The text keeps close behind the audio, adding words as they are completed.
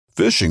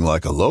Fishing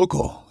like a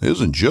local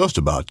isn't just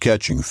about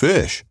catching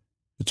fish.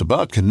 It's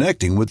about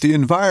connecting with the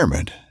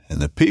environment and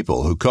the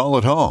people who call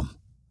it home.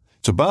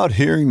 It's about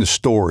hearing the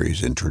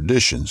stories and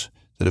traditions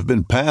that have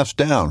been passed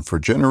down for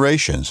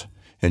generations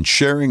and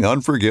sharing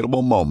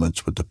unforgettable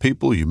moments with the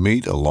people you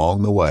meet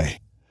along the way.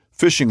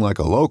 Fishing like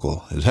a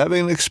local is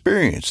having an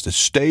experience that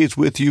stays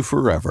with you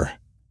forever.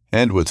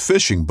 And with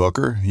Fishing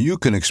Booker, you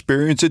can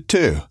experience it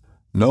too,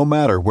 no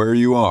matter where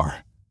you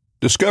are.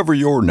 Discover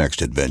your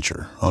next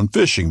adventure on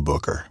Fishing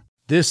Booker.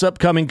 This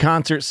upcoming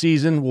concert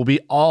season will be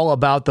all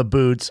about the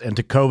boots, and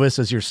Tecovas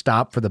is your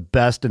stop for the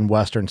best in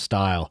Western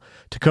style.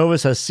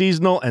 Tecovas has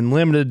seasonal and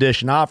limited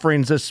edition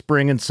offerings this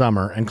spring and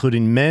summer,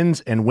 including men's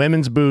and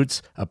women's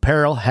boots,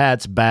 apparel,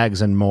 hats,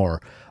 bags, and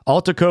more.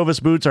 All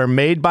Tecovas boots are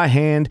made by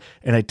hand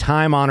in a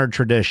time-honored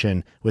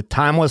tradition with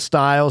timeless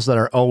styles that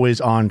are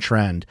always on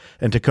trend.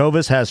 And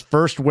Tecovas has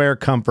first wear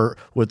comfort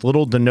with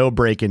little to no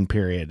break-in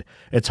period.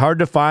 It's hard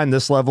to find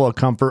this level of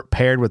comfort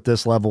paired with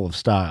this level of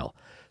style.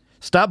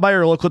 Stop by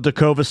your local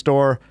Tecovas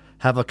store,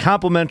 have a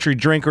complimentary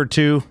drink or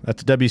two,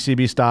 that's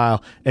WCB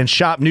style, and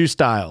shop new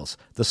styles.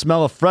 The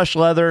smell of fresh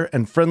leather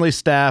and friendly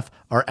staff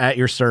are at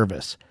your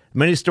service.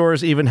 Many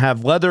stores even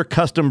have leather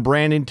custom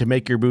branding to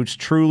make your boots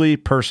truly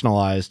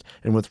personalized.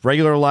 And with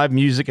regular live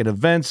music and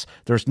events,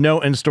 there's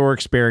no in-store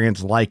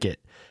experience like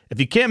it.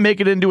 If you can't make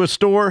it into a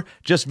store,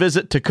 just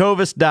visit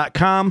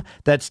tecovas.com.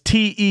 That's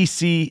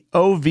TECOVAS.com.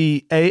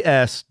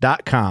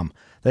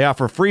 They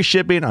offer free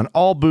shipping on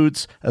all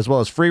boots, as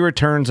well as free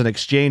returns and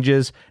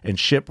exchanges, and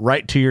ship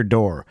right to your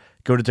door.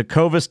 Go to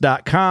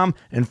tecovas.com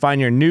and find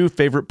your new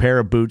favorite pair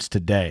of boots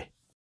today.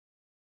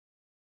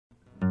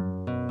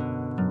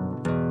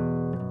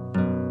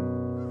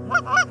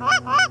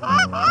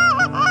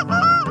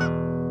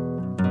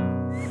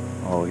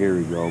 Oh, here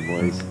we go,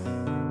 boys.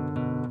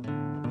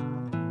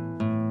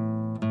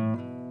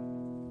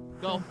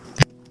 Go.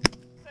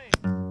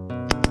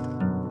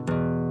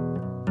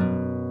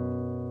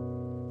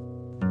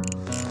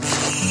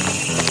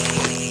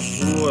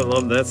 Ooh, I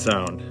love that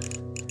sound.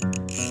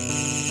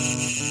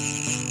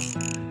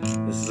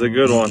 This is a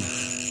good one.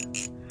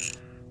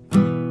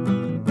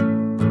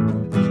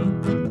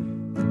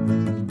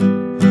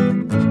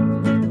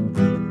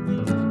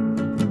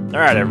 All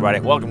right, everybody.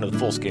 Welcome to the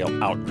Full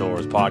Scale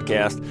Outdoors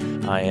Podcast.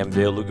 I am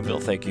Dale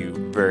Luganville. Thank you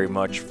very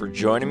much for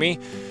joining me.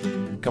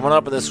 Coming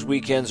up in this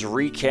weekend's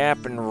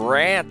recap and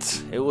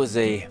rant, it was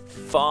a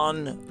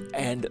fun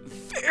and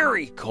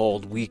very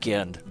cold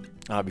weekend.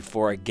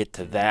 Before I get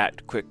to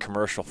that, quick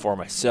commercial for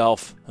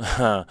myself.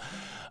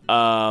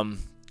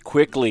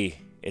 Quickly,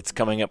 it's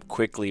coming up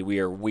quickly. We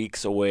are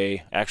weeks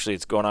away. Actually,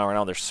 it's going on right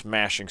now. They're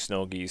smashing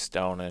snow geese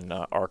down in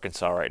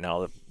Arkansas right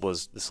now.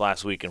 This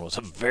last weekend was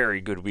a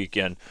very good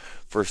weekend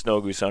for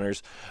snow goose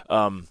hunters.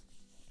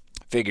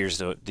 Figures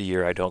the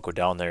year I don't go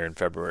down there in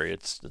February.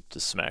 It's the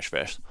Smash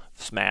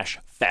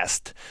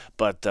Fest.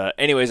 But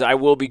anyways, I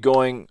will be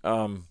going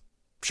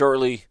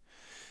shortly.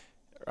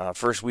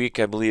 First week,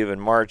 I believe, in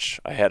March,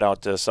 I head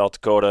out to South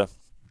Dakota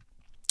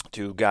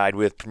to guide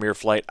with Premier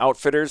Flight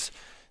Outfitters.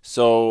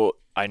 So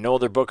I know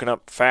they're booking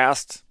up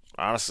fast.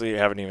 Honestly, I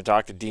haven't even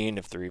talked to Dean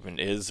if there even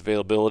is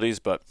availabilities,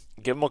 but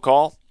give him a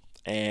call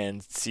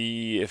and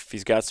see if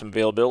he's got some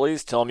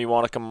availabilities. Tell him you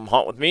want to come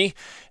hunt with me,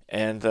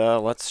 and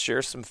let's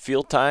share some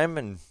field time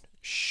and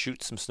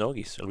shoot some snow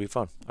geese. It'll be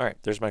fun. All right,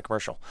 there's my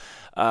commercial.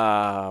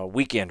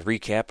 Weekend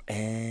recap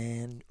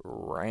and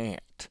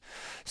rant.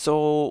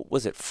 So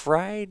was it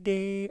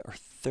Friday or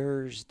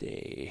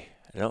Thursday?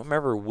 I don't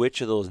remember which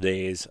of those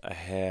days I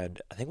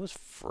had. I think it was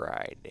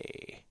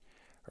Friday,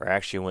 or I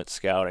actually went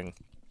scouting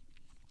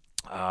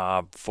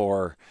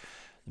for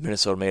the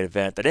Minnesota Made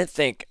event. I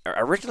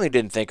originally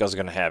didn't think I was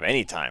going to have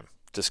any time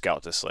to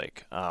scout this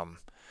lake.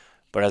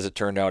 But as it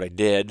turned out, I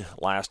did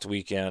last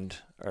weekend,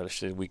 or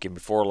the weekend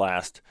before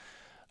last.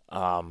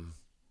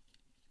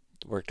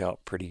 Worked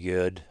out pretty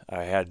good.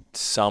 I had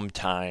some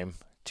time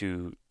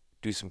to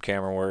do some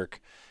camera work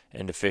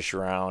and to fish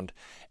around.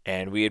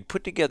 And we had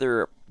put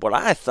together what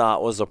I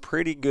thought was a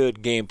pretty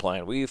good game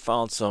plan. We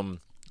found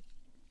some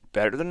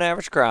better than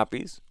average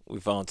crappies. We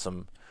found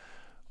some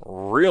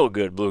real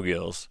good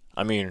bluegills.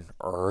 I mean,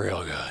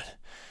 real good.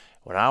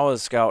 When I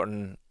was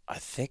scouting, I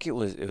think it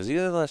was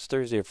either last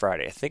Thursday or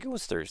Friday. I think it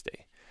was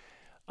Thursday.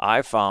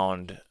 I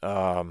found,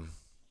 I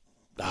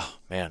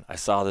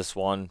saw this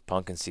one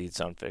pumpkin seed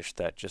sunfish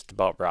that just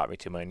about brought me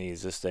to my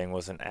knees. This thing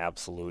was an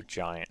absolute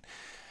giant.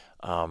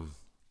 I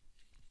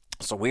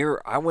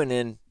went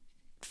in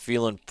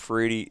feeling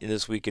pretty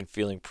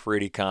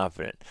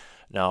confident.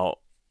 Now,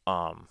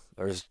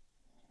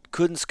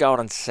 couldn't scout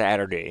on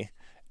Saturday,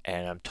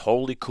 and I'm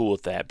totally cool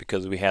with that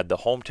because we had the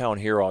Hometown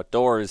Hero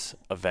Outdoors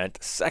event,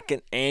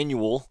 second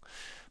annual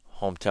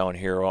Hometown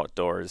Hero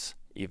Outdoors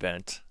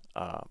event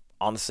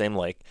on the same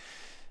lake.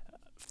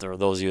 For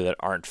those of you that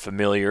aren't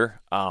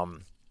familiar,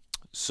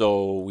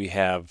 so we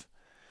have,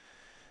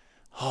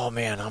 how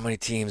many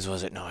teams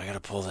was it? No, I got to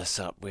pull this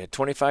up. We had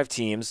 25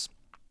 teams,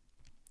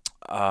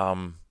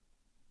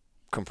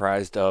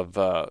 comprised of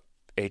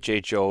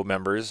HHO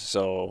members,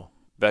 so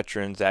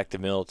veterans,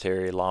 active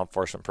military, law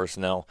enforcement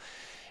personnel,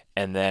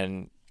 and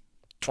then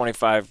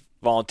 25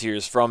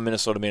 volunteers from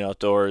Minnesota Made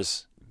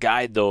Outdoors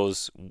guide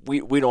those.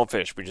 We don't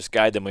fish. We just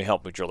guide them. We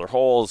help them drill their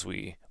holes.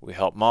 We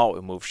help them out.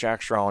 We move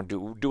shacks around.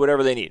 Do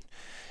whatever they need,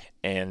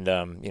 and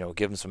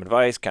give them some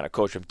advice, kind of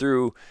coach them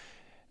through.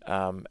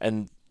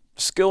 And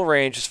skill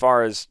range as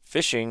far as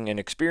fishing and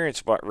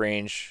experience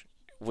range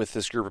with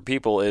this group of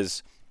people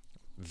is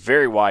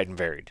very wide and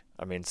varied.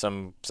 I mean,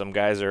 some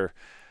guys are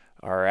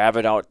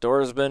avid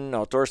outdoors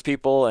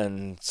people,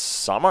 and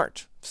some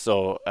aren't.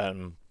 So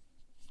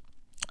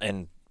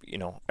and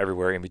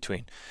everywhere in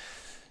between.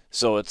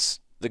 So it's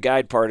the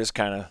guide part is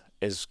kind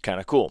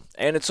of cool,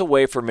 and it's a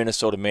way for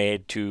Minnesota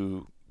Made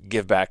to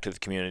give back to the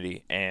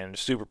community, and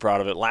super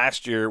proud of it.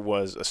 Last year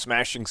was a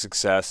smashing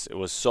success. It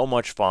was so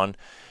much fun.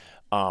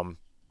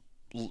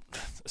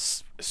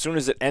 As soon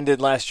as it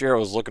ended last year, I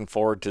was looking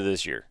forward to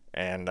this year,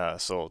 and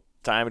so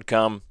time had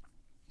come.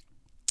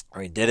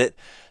 We did it.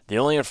 The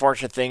only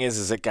unfortunate thing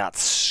is it got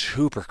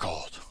super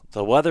cold.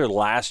 The weather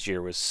last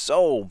year was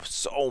so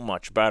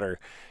much better.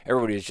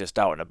 Everybody was just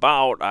out and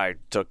about. I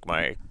took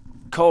my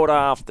coat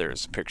off.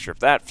 There's a picture of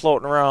that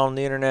floating around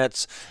the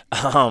internets.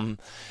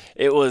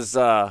 It was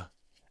a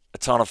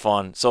ton of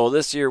fun. So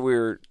this year we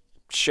were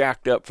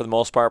shacked up for the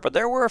most part, but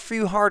there were a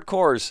few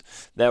hardcores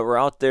that were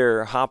out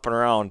there hopping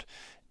around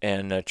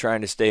and trying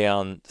to stay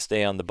on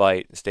the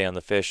bite, stay on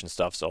the fish and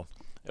stuff. So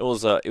it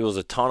was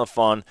a ton of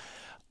fun.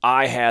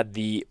 I had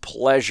the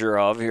pleasure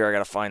of, here I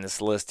gotta find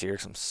this list here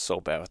because I'm so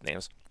bad with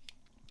names.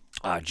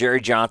 Jerry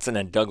Johnson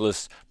and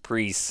Douglas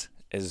Priest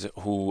is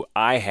who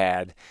I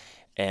had,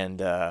 and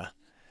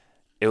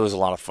it was a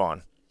lot of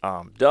fun.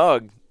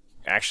 Doug,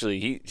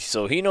 actually,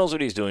 he knows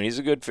what he's doing. He's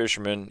a good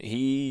fisherman.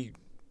 He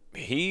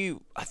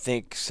I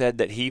think said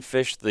that he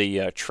fished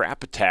the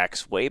Trap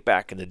Attacks way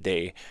back in the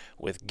day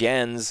with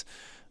Gens.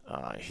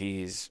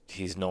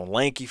 He's known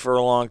Lanky for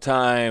a long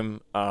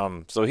time,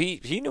 so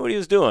he knew what he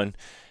was doing,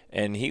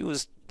 and he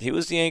was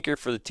the anchor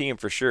for the team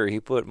for sure. He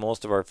put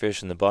most of our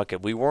fish in the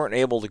bucket. We weren't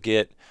able to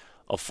get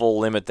a full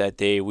limit that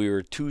day. We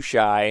were too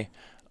shy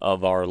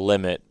of our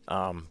limit,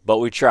 but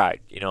we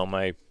tried.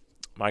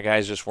 My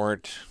guys just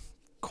weren't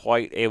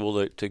quite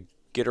able to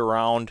get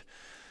around,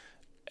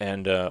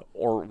 and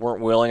or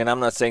weren't willing. And I'm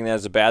not saying that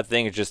as a bad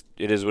thing. It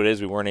is what it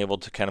is. We weren't able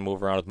to kind of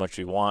move around as much as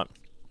we want.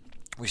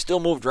 We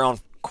still moved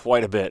around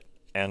quite a bit,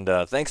 and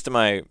thanks to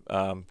my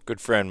good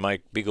friend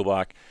Mike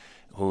Beaglebach,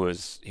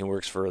 he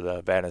works for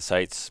the Vadnais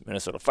Heights,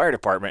 Minnesota Fire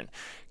Department,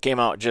 came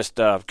out just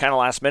kind of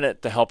last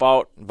minute to help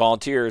out,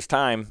 volunteer his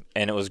time,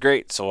 and it was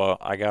great. So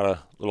I got a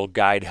little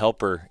guide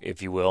helper,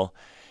 if you will,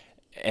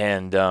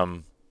 and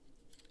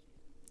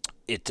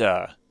it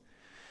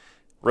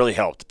really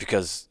helped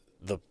because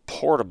the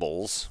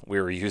portables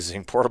we were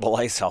using, portable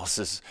ice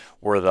houses,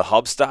 were the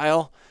hub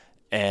style.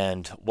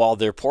 And while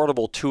they're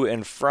portable to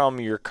and from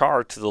your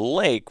car to the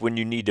lake, when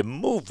you need to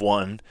move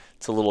one,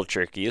 it's a little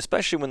tricky,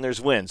 especially when there's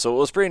wind. So it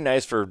was pretty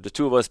nice for the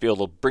two of us to be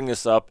able to bring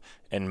this up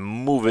and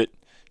move it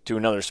to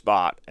another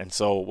spot. And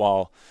so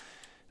while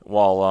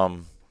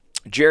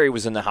Jerry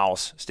was in the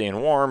house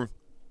staying warm,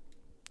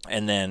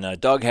 and then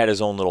Doug had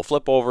his own little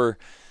flip over,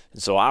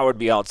 and so I would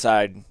be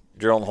outside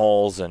drilling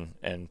holes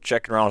and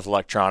checking around with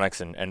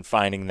electronics and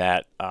finding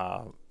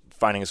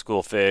a school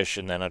of fish,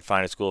 and then I'd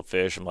find a school of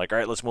fish. I'm like, all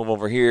right, let's move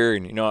over here.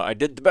 And, I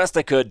did the best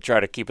I could to try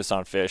to keep us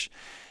on fish.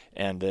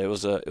 And it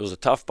was a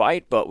tough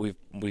bite, but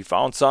we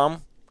found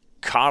some,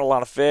 caught a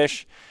lot of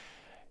fish.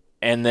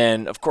 And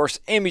then, of course,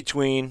 in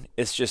between,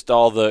 it's just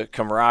all the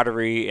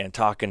camaraderie and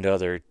talking to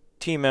other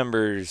team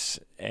members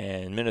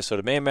and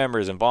Minnesota Made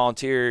members and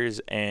volunteers.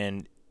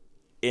 And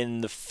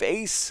in the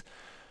face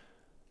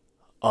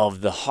of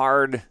the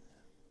hard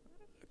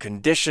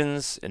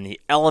conditions and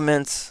the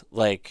elements,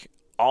 like,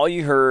 all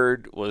you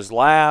heard was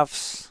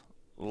laughs,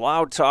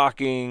 loud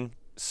talking,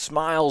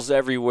 smiles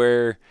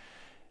everywhere.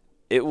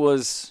 It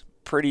was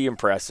pretty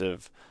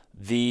impressive.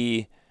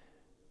 The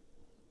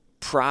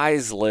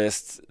prize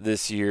list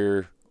this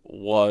year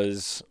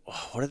was,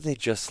 what did they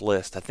just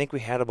list? I think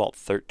we had about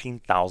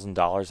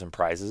 $13,000 in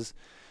prizes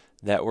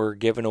that were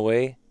given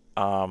away,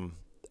 and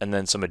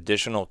then some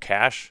additional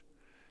cash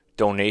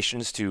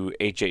donations to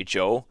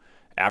HHO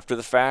after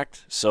the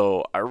fact.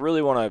 So I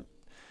really want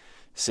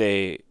to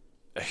say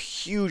a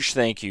huge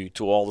thank you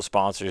to all the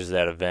sponsors of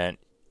that event.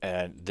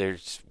 And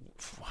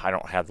I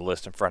don't have the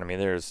list in front of me.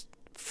 There's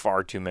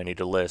far too many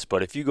to list.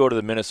 But if you go to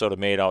the Minnesota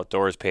Made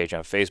Outdoors page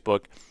on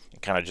Facebook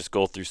and kind of just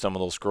go through some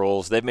of those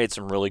scrolls, they've made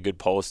some really good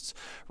posts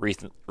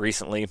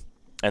recently,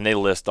 and they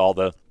list all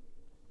the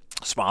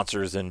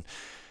sponsors and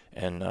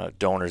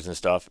donors and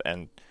stuff.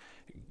 And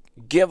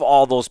give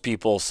all those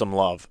people some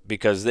love,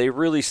 because they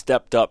really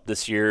stepped up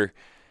this year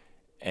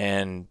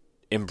and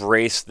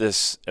embrace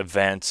this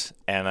event,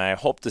 and I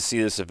hope to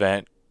see this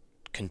event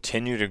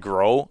continue to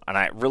grow, and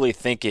I really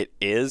think it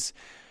is,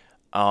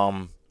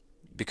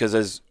 because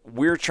as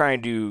we're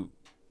trying to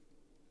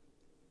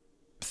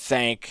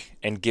thank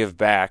and give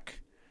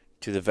back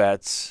to the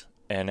vets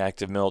and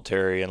active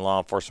military and law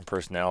enforcement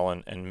personnel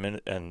and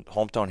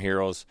Hometown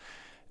Heroes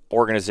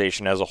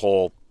organization as a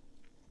whole,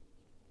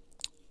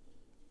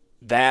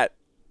 that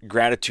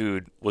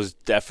gratitude was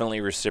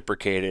definitely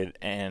reciprocated,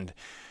 and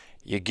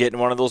you get in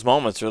one of those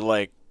moments where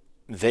like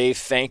they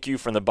thank you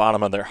from the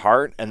bottom of their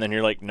heart, and then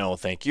you're like, no,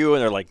 thank you,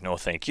 and they're like, no,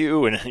 thank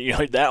you, and you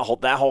know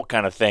that whole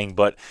kind of thing.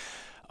 But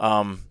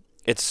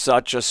it's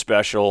such a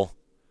special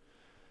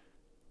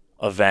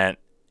event,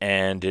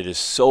 and it is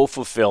so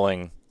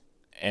fulfilling,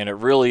 and it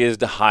really is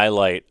the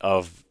highlight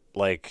of,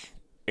 like,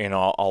 you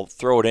know, I'll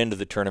throw it into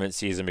the tournament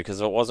season, because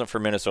if it wasn't for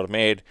Minnesota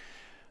Made,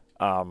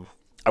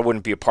 I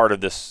wouldn't be a part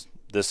of this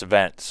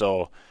event.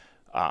 So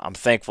I'm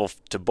thankful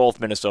to both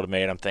Minnesota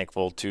Made. I'm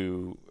thankful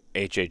to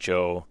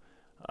HHO.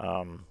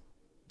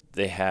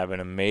 They have an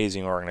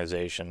amazing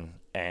organization,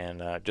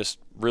 and just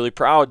really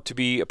proud to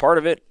be a part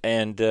of it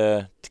and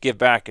to give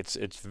back.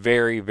 It's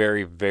very,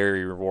 very,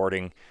 very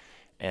rewarding,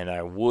 and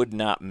I would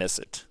not miss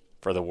it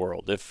for the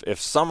world. If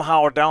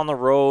somehow down the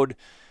road,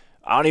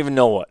 I don't even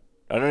know what.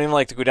 I don't even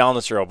like to go down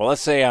this road, but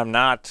let's say I'm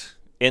not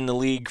in the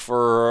league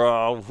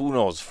for who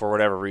knows, for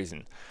whatever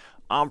reason.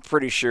 I'm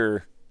pretty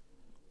sure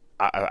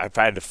if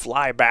I had to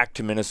fly back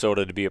to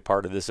Minnesota to be a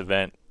part of this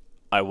event,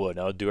 I would.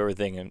 I would do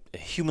everything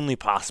humanly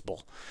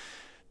possible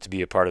to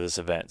be a part of this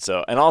event.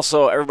 So, and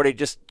also, everybody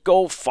just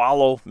go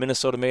follow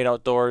Minnesota Made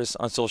Outdoors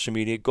on social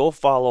media. Go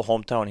follow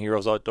Hometown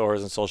Heroes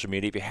Outdoors on social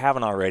media if you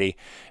haven't already,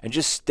 and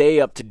just stay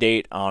up to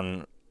date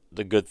on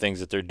the good things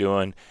that they're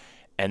doing.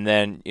 And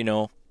then, you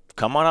know,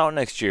 come on out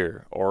next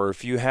year. Or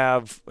if you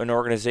have an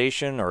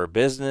organization or a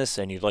business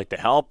and you'd like to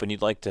help and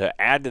you'd like to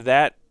add to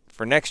that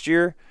for next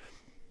year,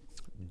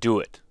 do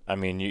it. I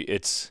mean,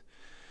 it's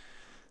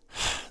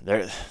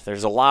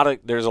there's a lot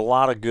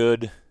of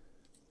good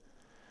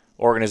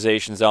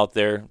organizations out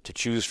there to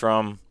choose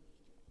from.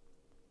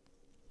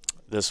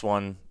 This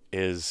one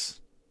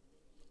is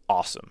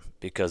awesome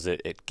because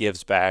it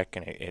gives back,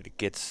 and it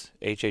gets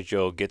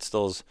HHO gets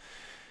those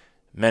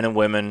men and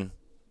women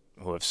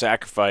who have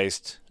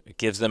sacrificed. It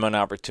gives them an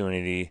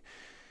opportunity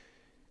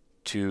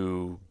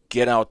to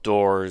get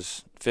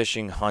outdoors,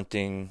 fishing,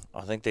 hunting.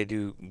 I think they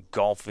do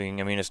golfing.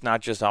 I mean, it's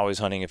not just always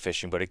hunting and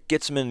fishing, but it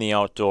gets them in the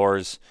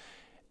outdoors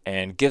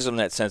and gives them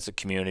that sense of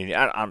community.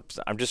 I'm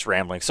just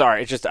rambling.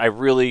 Sorry. It's just I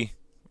really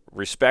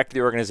respect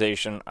the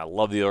organization. I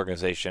love the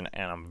organization,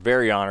 and I'm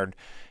very honored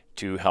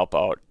to help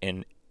out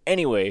in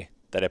any way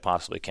that I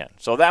possibly can.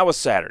 So that was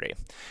Saturday.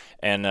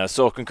 And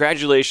so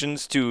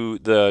congratulations to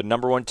the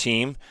number one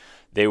team.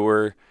 They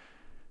were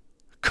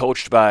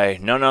coached by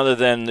none other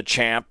than the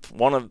champ,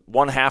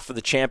 one half of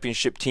the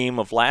championship team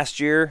of last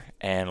year,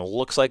 and it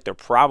looks like they're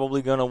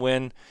probably going to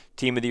win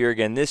Team of the Year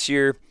again this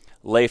year.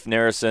 Leif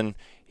Narrison,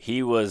 he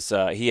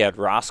had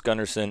Ross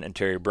Gunderson and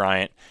Terry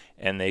Bryant,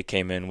 and they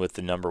came in with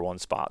the number one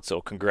spot.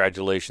 So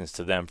congratulations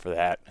to them for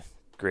that.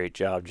 Great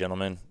job,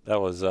 gentlemen. That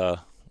was so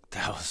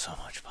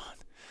much fun.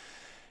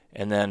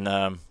 And then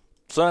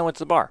so I went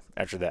to the bar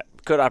after that.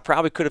 I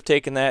probably could have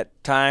taken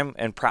that time,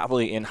 and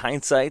probably in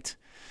hindsight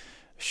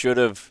should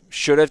have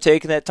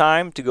taken that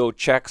time to go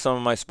check some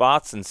of my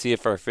spots and see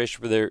if our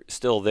fish were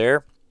still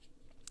there.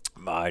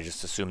 I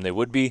just assumed they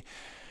would be.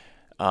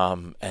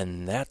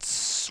 And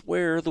that's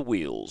where the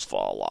wheels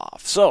fall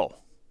off. So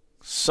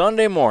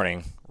Sunday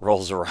morning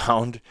rolls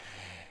around.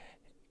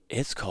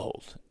 It's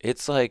cold.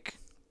 It's like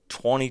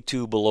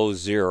 22 below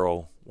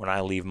zero when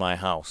I leave my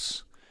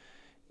house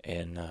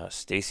in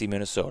Stacy,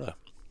 Minnesota.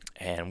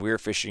 And we're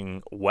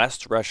fishing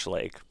West Rush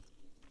Lake,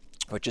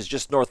 which is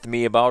just north of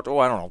me about,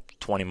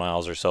 20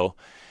 miles or so.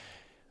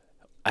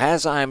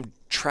 As I'm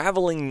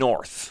traveling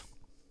north,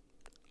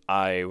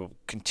 I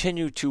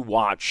continue to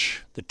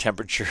watch the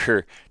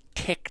temperature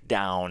tick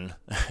down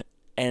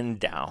and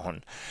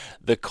down.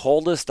 The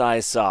coldest I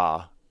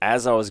saw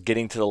as I was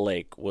getting to the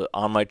lake was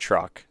on my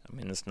truck. I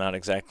mean, it's not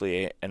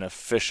exactly an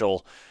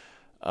official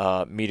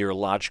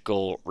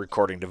meteorological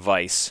recording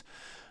device,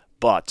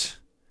 but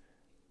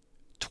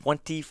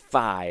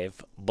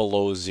 25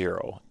 below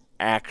zero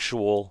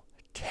actual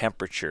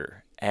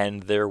temperature,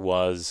 and there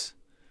was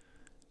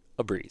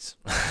a breeze.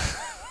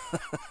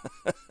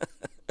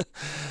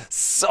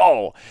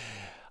 So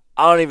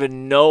I don't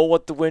even know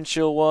what the wind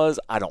chill was.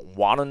 I don't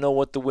want to know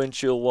what the wind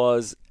chill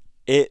was.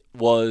 It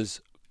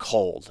was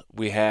cold.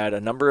 We had a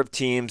number of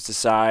teams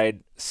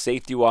decide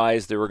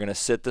safety-wise they were going to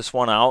sit this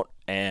one out,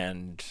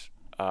 and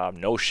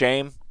no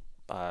shame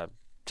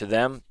to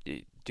them.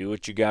 Do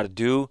what you got to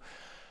do.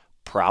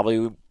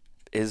 Probably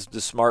is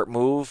the smart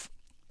move.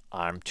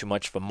 I'm too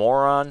much of a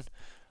moron.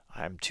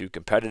 I'm too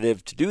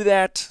competitive to do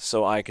that,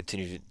 so I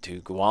continued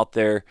to go out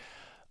there.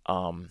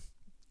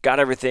 Got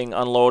everything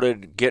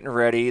unloaded, getting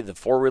ready. The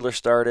four-wheeler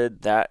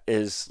started. That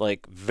is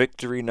like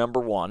victory number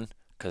one,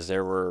 because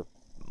there were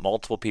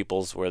multiple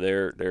peoples where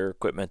their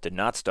equipment did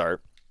not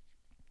start.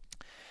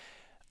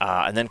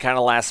 And then kind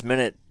of last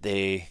minute,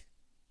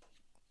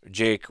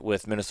 Jake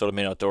with Minnesota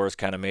Made Outdoors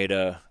kind of made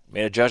a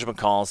judgment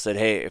call and said,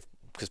 hey,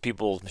 because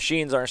people's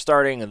machines aren't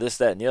starting and this,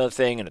 that, and the other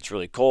thing, and it's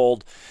really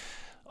cold,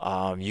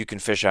 you can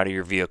fish out of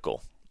your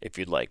vehicle if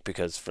you'd like.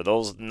 Because for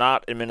those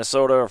not in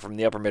Minnesota or from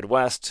the upper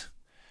Midwest,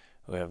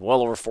 we have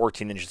well over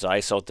 14 inches of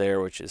ice out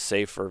there, which is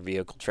safe for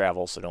vehicle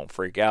travel, so don't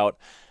freak out.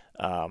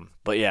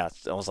 But yeah,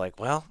 I was like,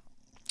 well,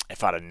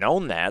 if I'd have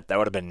known that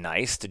would have been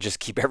nice to just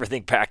keep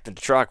everything packed in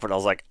the truck. But I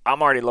was like,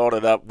 I'm already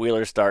loaded up,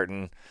 wheeler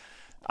starting.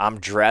 I'm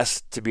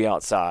dressed to be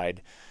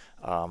outside.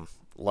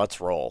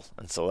 Let's roll.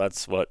 And so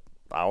that's what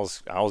I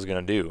was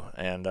gonna do.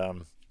 And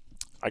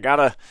I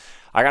gotta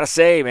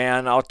say,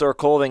 man, outdoor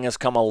clothing has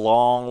come a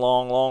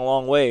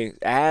long way.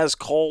 As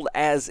cold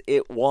as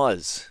it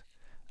was,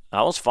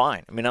 I was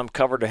fine. I mean, I'm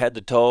covered head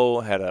to toe,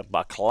 had a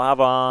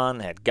balaclava on,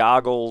 had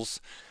goggles,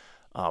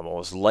 I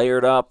was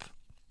layered up.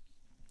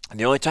 And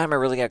the only time I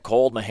really got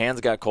cold, my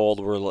hands got cold,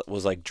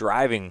 was like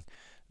driving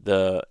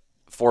the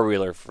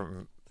four-wheeler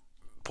from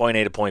point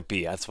A to point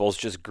B. I suppose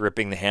just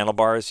gripping the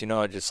handlebars,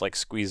 it just like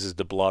squeezes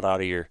the blood out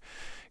of your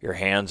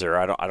hands, or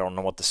I don't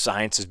know what the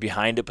science is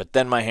behind it, but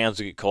then my hands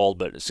would get cold.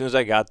 But as soon as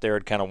I got there,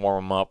 it'd kind of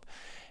warm them up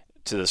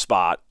to the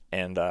spot,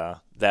 and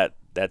that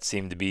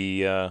seemed to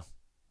be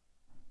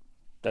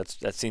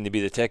that seemed to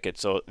be the ticket.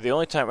 So the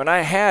only time, and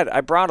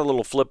I brought a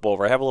little flip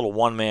over. I have a little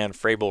one-man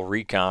Frabill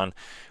Recon,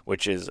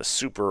 which is a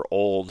super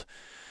old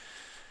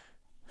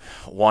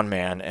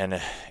one-man,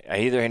 and I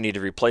either need to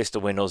replace the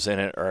windows in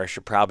it, or I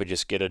should probably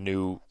just get a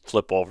new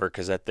flip over,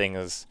 because that thing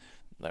is,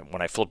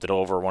 when I flipped it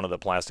over, one of the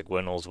plastic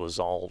windows was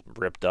all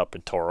ripped up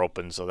and tore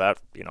open. So that,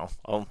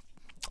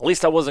 at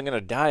least I wasn't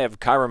going to die of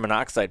carbon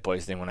monoxide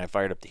poisoning when I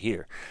fired up the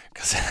heater,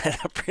 because I had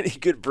a pretty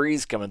good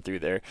breeze coming through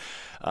there.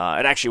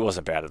 It actually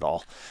wasn't bad at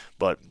all,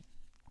 but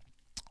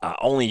I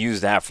only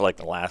used that for like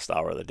the last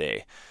hour of the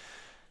day.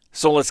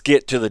 So let's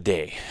get to the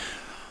day.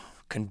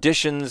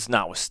 Conditions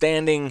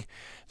notwithstanding,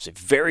 it's a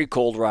very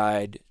cold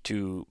ride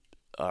to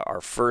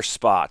our first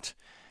spot,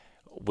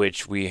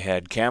 which we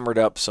had cambered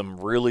up some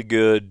really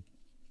good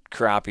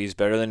crappies,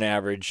 better than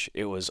average.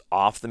 It was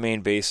off the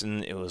main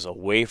basin. It was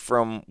away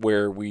from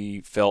where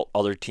we felt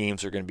other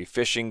teams are going to be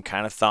fishing.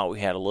 Kind of thought we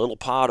had a little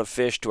pod of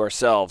fish to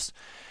ourselves.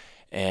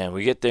 And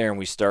we get there and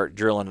we start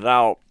drilling it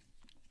out,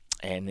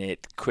 and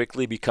it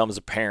quickly becomes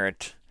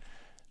apparent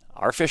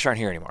our fish aren't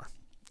here anymore.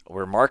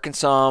 We're marking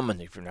some,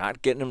 and if you're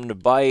not getting them to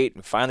bite,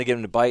 and finally get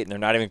them to bite, and they're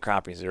not even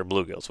crappies, they're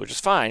bluegills, which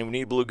is fine. We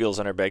need bluegills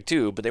in our bag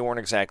too, but they weren't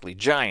exactly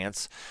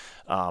giants,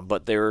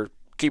 but they were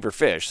keeper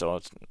fish, so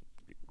it's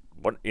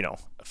a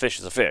fish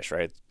is a fish,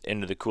 right?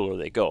 Into the cooler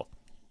they go.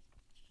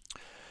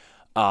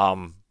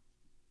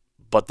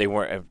 But they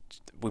weren't.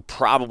 We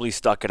probably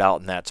stuck it out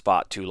in that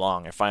spot too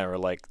long, and finally we're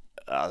like,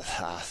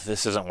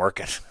 this isn't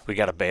working. We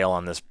got to bail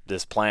on this.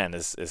 This plan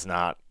is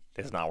not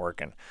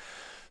working.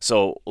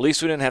 So at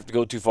least we didn't have to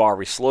go too far.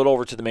 We slid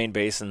over to the main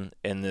basin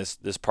in this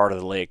part of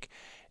the lake,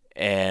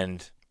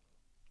 and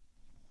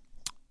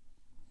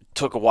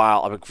took a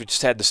while. I mean, we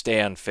just had to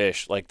stay on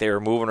fish. Like, they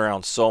were moving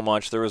around so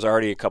much. There was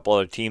already a couple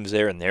other teams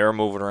there, and they were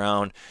moving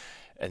around.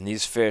 And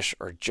these fish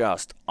are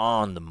just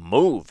on the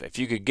move. If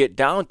you could get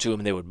down to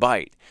them, they would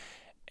bite.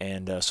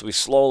 And so we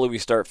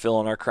start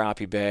filling our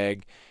crappie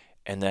bag,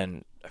 and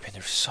then, I mean,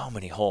 there's so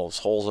many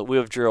holes that we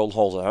have drilled,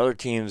 holes that other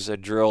teams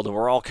had drilled, and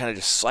we're all kind of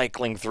just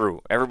cycling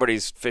through.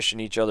 Everybody's fishing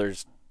each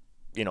other's,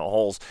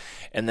 holes,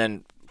 and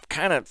then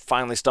kind of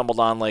finally stumbled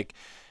on, like,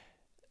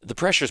 the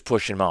pressure's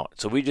pushing them out.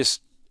 So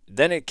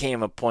then it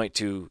came a point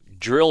to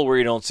drill where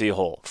you don't see a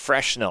hole.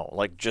 Fresh snow,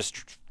 like,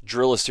 just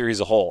drill a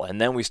series of holes.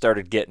 And then we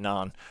started getting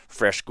on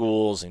fresh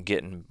schools and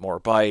getting more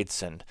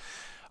bites, and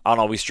I don't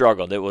know, we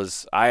struggled.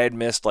 I had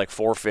missed like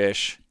 4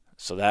 fish,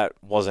 so that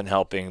wasn't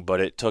helping,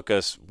 but it took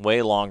us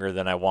way longer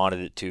than I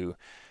wanted it to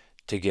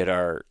get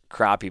our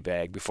crappie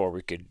bag before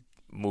we could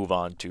move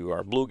on to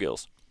our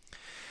bluegills.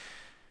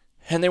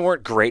 And they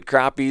weren't great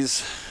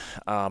crappies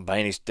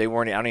they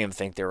weren't. I don't even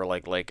think they were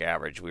like lake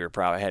average. We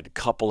had a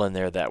couple in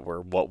there that were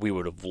what we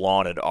would have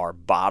wanted our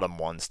bottom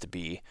ones to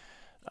be.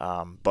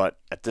 But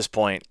at this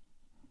point,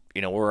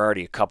 we're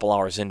already a couple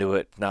hours into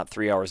it, not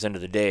 3 hours into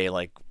the day.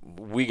 Like,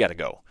 we got to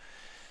go.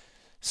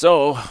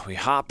 So we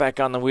hop back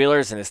on the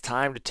wheelers, and it's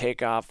time to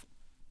take off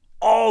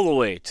all the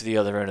way to the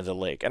other end of the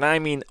lake. And I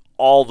mean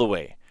all the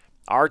way.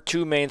 Our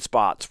 2 main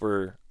spots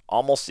were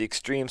almost the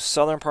extreme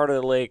southern part of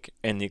the lake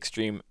and the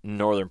extreme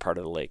northern part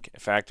of the lake. In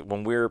fact,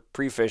 when we were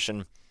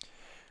pre-fishing,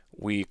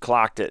 we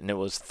clocked it, and it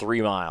was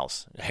 3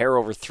 miles, a hair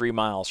over 3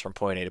 miles from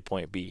point A to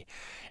point B.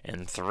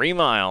 And 3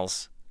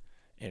 miles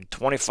in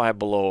 25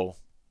 below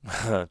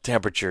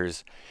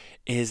temperatures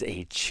is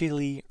a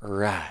chilly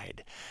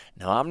ride.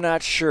 Now, I'm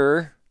not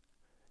sure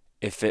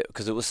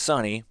because it was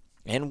sunny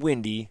and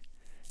windy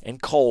and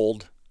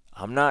cold,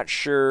 I'm not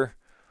sure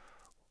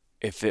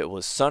if it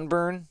was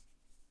sunburn,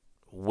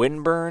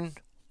 windburn,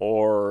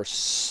 or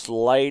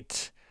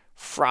slight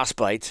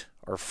frostbite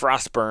or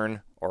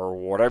frostburn or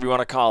whatever you want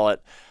to call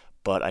it.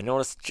 But I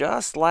noticed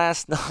just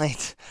last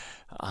night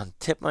on the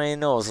tip of my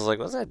nose, I was like,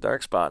 what's that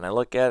dark spot? And I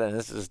look at it, and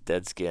this is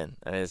dead skin.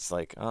 And it's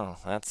like, oh,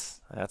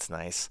 that's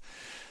nice.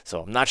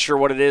 So I'm not sure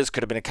what it is.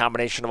 Could have been a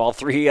combination of all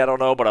 3. I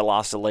don't know, but I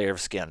lost a layer of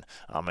skin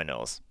on my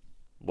nose.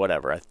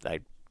 Whatever. I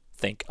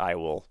think I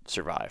will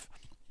survive.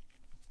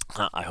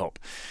 I hope.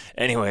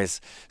 Anyways,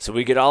 so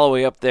we get all the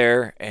way up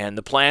there, and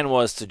the plan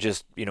was to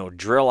just,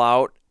 drill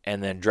out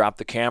and then drop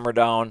the camera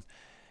down.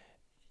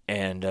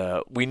 And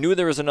we knew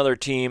there was another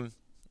team,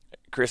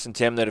 Chris and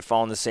Tim, that had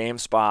found the same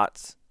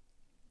spots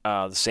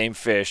the same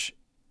fish,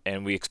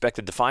 and we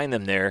expected to find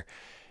them there.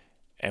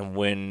 And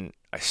when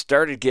I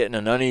started getting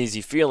an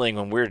uneasy feeling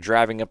when we were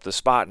driving up the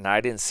spot and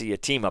I didn't see a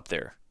team up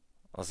there,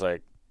 I was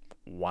like,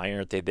 why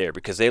aren't they there?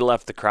 Because they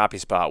left the crappie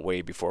spot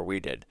way before we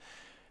did.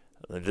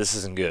 This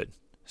isn't good.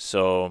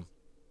 So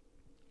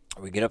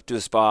we get up to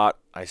the spot.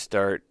 At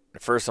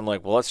first I'm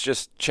like, well, let's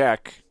just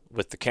check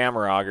with the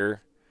camera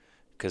auger,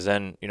 because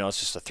then, it's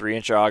just a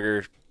 3-inch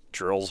auger,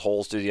 drills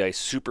holes through the ice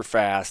super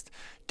fast,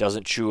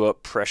 doesn't chew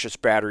up precious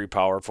battery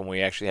power from when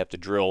we actually have to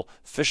drill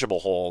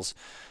fishable holes.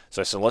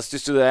 So I said, let's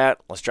just do that.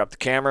 Let's drop the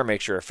camera,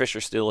 make sure our fish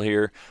are still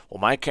here. Well,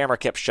 my camera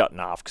kept shutting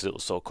off because it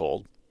was so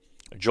cold.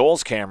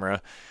 Joel's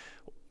camera,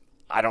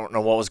 I don't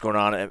know what was going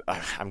on.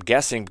 I'm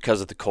guessing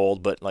because of the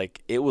cold, but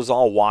it was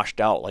all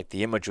washed out.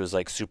 The image was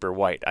super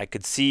white. I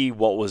could see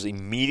what was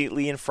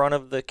immediately in front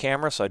of the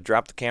camera, so I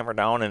dropped the camera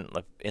down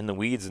and in the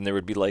weeds, and there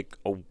would be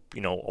a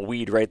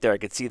weed right there. I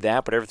could see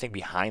that, but everything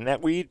behind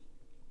that weed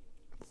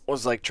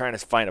was trying to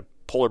find a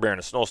polar bear in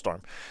a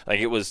snowstorm.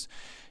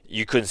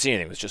 You couldn't see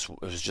anything.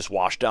 It was just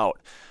washed out.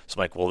 So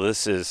I'm like, well,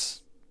 this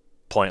is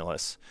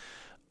pointless.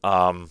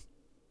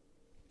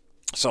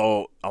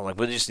 So I'm like,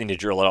 we just need to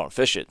drill it out and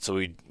fish it. So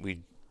we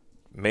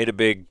made a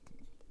big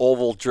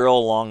oval drill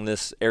along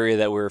this area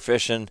that we were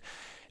fishing,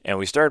 and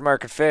we started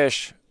marking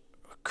fish.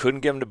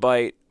 Couldn't get them to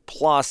bite.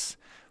 Plus,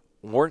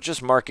 weren't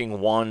just marking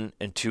 1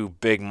 and 2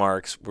 big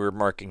marks. We were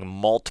marking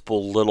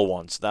multiple little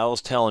ones. That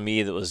was telling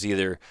me that it was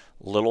either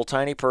little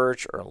tiny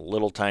perch or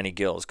little tiny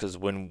gills, because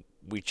when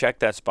we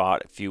checked that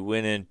spot, if you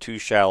went in too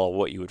shallow,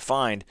 what you would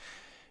find,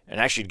 and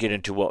actually get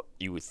into what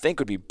you would think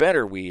would be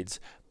better weeds,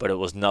 but it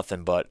was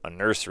nothing but a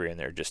nursery in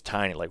there, just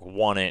tiny,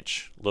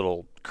 1-inch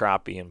little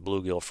crappie and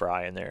bluegill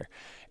fry in there.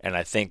 And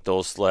I think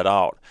those slid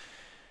out.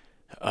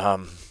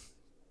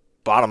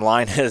 Bottom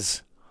line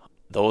is,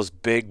 those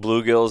big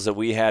bluegills that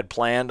we had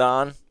planned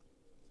on,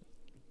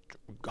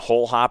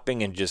 hole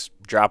hopping and just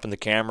dropping the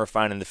camera,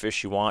 finding the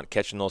fish you want,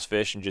 catching those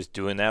fish, and just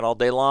doing that all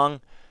day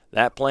long,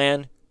 that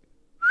plan,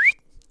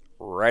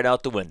 right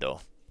out the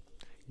window.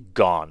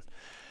 Gone.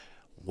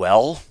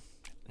 Well,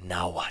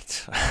 now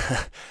what?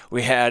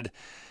 We had,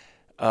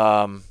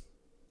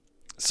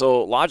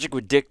 so logic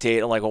would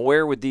dictate, I'm like, well,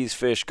 where would these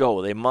fish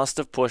go? They must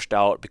have pushed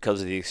out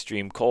because of the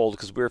extreme cold,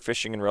 because we were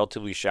fishing in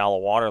relatively shallow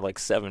water,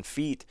 7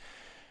 feet.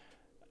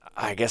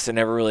 I guess I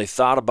never really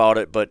thought about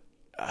it, but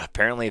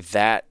apparently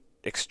that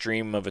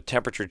extreme of a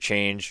temperature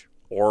change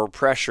or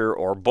pressure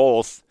or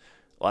both,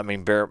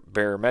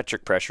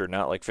 barometric pressure,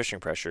 not fishing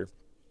pressure,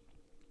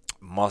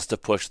 must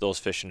have pushed those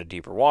fish into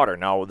deeper water.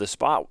 Now, the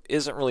spot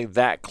isn't really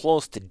that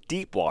close to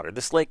deep water.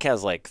 This lake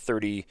has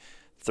 30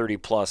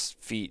 plus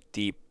feet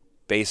deep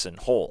basin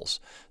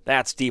holes.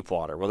 That's deep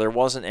water. Well, there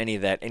wasn't any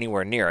of that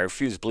anywhere near. I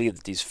refuse to believe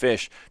that these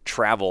fish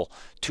travel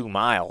 2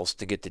 miles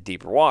to get to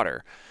deeper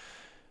water.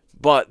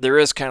 But there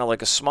is kind of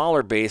a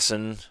smaller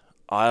basin,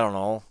 I don't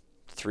know,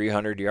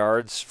 300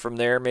 yards from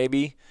there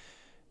maybe.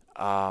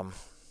 I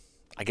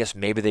guess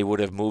maybe they would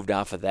have moved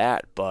off of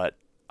that, but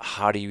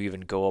how do you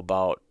even go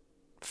about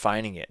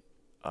finding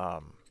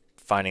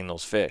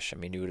those fish?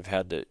 You would have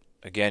had to,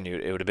 again,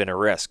 it would have been a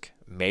risk.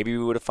 Maybe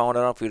we would have found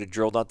out if we would have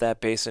drilled out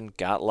that basin,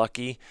 got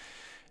lucky,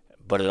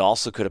 but it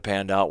also could have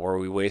panned out where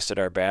we wasted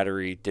our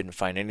battery, didn't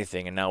find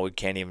anything, and now we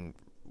can't even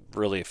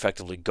really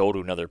effectively go to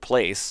another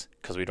place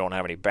because we don't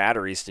have any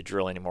batteries to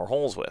drill any more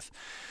holes with.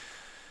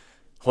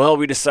 Well,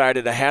 we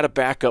decided I had a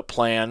backup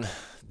plan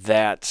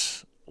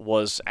that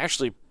was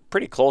actually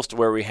pretty close to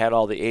where we had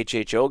all the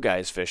HHO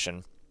guys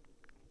fishing,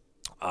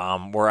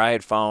 where I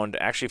had found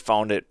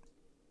it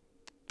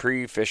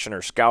pre-fishing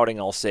or scouting,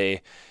 I'll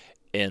say,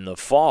 in the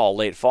fall,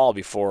 late fall,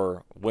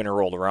 before winter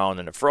rolled around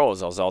and it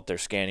froze. I was out there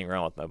scanning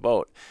around with my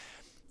boat,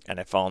 and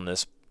I found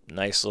this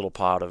nice little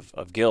pot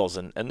of gills,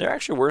 and there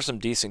actually were some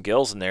decent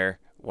gills in there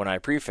when I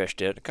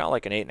pre-fished it, kind of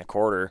like an 8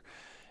 1/4.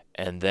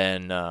 And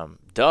then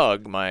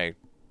Doug, my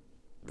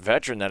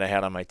veteran that I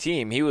had on my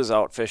team, he was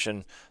out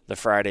fishing the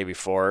Friday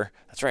before.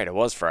 That's right, it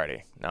was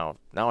Friday. Now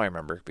I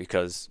remember,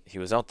 because he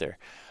was out there.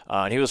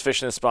 And he was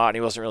fishing the spot, and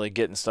he wasn't really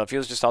getting stuff. He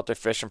was just out there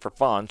fishing for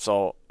fun.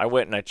 So I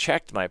went and I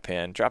checked my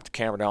pin, dropped the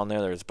camera down there.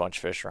 There was a bunch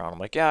of fish around. I'm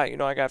like, yeah,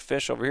 I got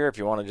fish over here if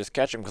you want to just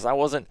catch them, because I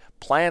wasn't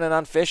planning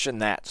on fishing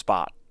that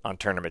spot on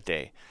tournament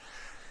day.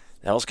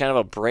 That was kind of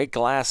a break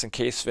glass in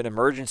case of an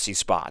emergency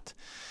spot.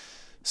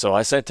 So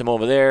I sent him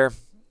over there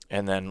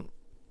and then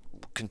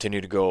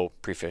continued to go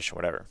pre-fish or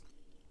whatever.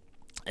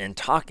 And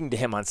talking to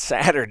him on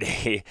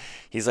Saturday,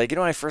 he's like, when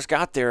I first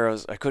got there,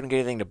 I couldn't get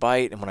anything to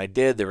bite. And when I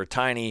did, they were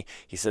tiny.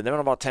 He said, then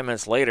about 10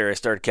 minutes later, I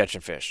started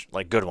catching fish,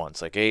 good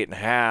ones, 8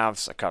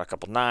 1/2. I caught a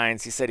couple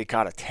 9s. He said he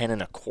caught a 10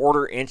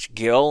 1/4 inch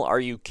gill. Are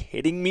you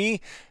kidding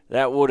me?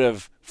 That would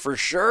have for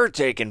sure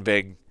taken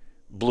big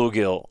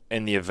bluegill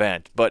in the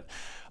event. But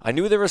I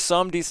knew there was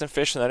some decent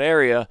fish in that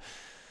area.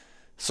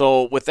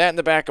 So with that in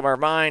the back of our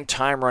mind,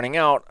 time running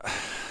out,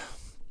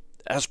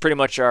 that's pretty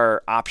much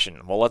our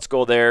option. Well, let's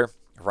go there.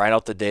 Right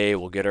out the day,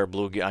 we'll get our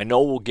bluegill. I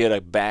know we'll get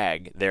a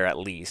bag there at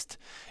least,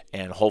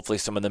 and hopefully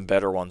some of them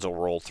better ones will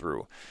roll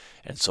through.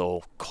 And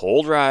so,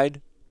 cold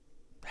ride,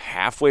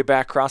 halfway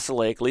back across the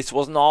lake. At least it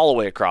wasn't all the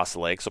way across the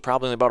lake, so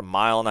probably only about a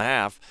mile and a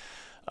half.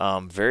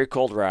 Very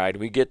cold ride.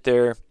 We get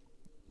there,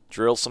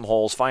 drill some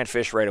holes, find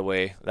fish right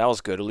away. That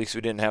was good. At least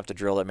we didn't have to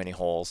drill that many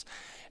holes.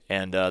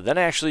 And then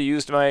I actually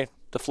used the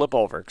flip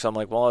over, because I'm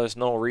like, well, there's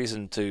no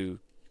reason to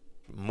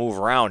move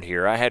around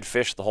here. I had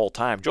fish the whole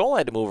time. Joel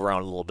had to move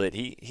around a little bit.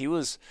 He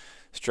was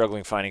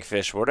struggling finding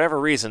fish. For whatever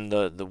reason,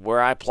 the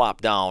where I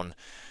plopped down,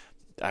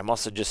 I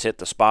must have just hit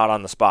the spot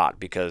on the spot,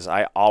 because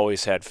I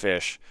always had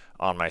fish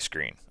on my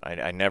screen.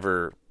 I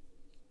never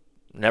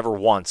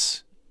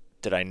once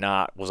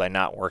was I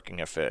not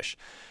working a fish.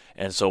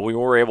 And so we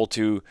were able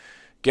to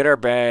get our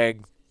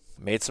bag,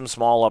 made some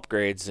small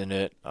upgrades in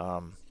it.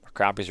 Our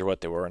crappies are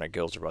what they were and our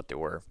gills are what they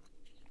were.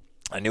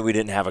 I knew we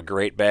didn't have a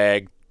great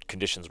bag.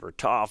 Conditions were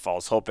tough. I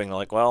was hoping,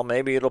 like, well,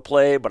 maybe it'll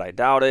play, but I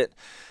doubt it.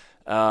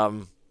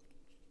 But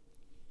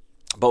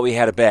we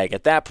had a bag.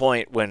 At that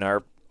point, when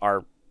our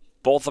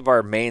both of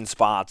our main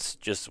spots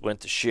just went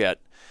to shit,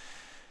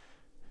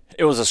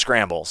 it was a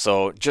scramble.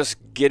 So just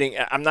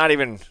I'm not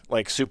even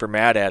like super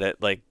mad at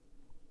it. Like,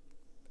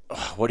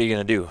 what are you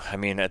going to do? I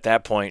mean, at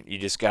that point, you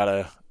just got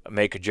to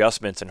make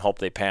adjustments and hope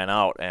they pan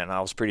out. And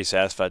I was pretty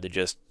satisfied to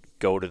just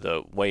go to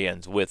the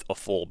weigh-ins with a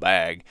full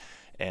bag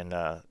and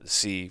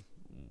see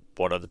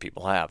what other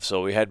people have.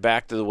 So we head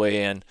back to the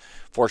weigh-in.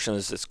 Fortunately,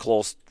 it's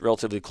close,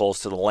 relatively close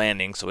to the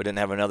landing, so we didn't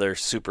have another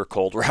super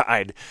cold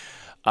ride.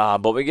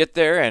 But we get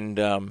there, and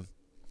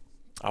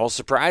I was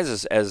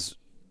surprised as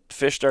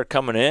fish started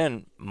coming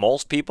in.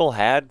 Most people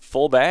had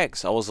full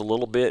bags. I was a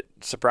little bit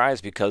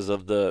surprised because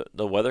of the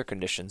weather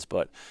conditions,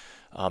 but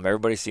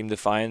everybody seemed to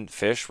find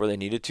fish where they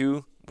needed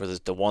to, were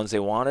the ones they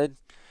wanted.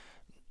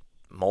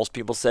 Most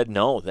people said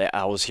no.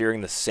 I was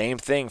hearing the same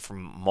thing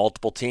from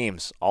multiple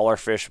teams. All our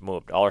fish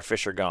moved. All our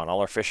fish are gone.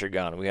 All our fish are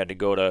gone. We had to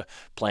go to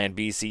plan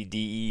B, C,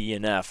 D, E,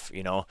 and F,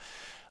 you know.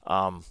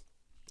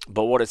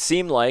 But what it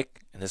seemed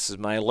like, and this is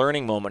my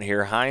learning moment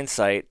here,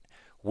 hindsight,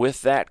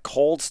 with that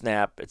cold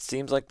snap, it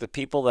seems like the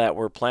people that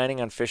were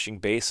planning on fishing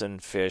basin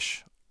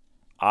fish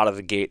out of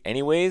the gate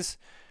anyways,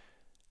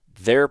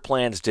 their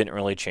plans didn't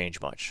really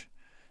change much.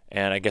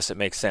 And I guess it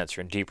makes sense.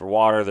 You're in deeper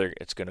water.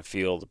 It's going to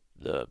feel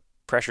the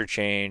pressure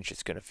change.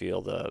 It's going to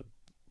feel the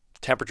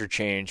temperature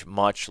change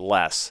much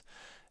less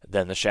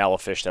than the shallow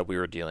fish that we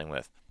were dealing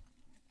with.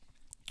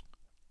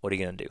 What are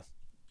you going to do?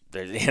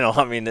 You know,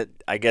 I mean,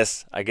 I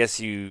guess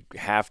you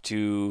have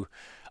to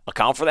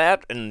account for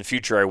that. In the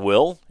future, I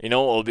will. You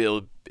know,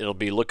 it'll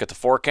be look at the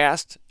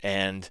forecast.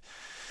 And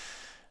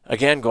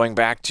again, going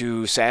back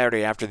to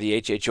Saturday after the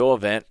HHO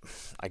event,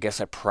 I guess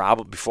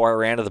before I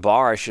ran to the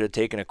bar, I should have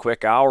taken a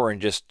quick hour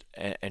and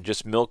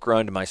just milk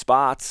run to my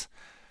spots.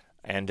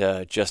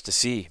 And just to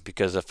see,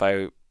 because if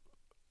I'd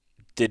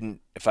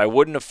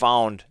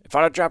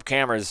have dropped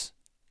cameras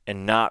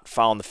and not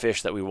found the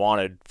fish that we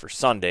wanted for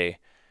Sunday,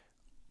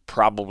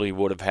 probably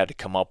would have had to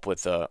come up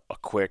with a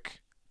quick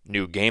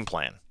new game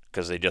plan,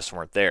 because they just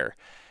weren't there.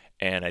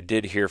 And I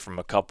did hear from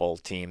a couple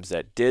teams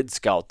that did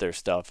scout their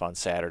stuff on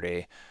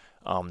Saturday.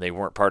 They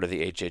weren't part of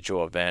the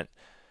HHO event,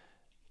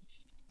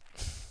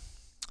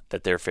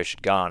 that their fish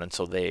had gone, and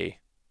so they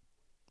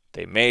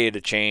made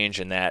a change,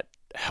 and that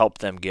help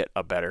them get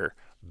a better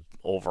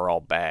overall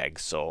bag.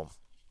 So,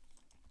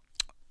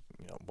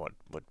 you know,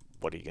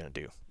 what are you going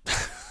to do?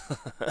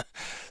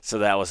 So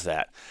that was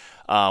that.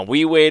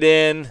 We weighed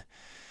in.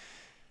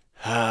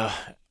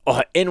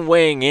 In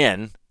weighing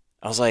in,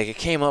 I was like, it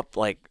came up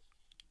like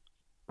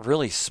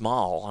really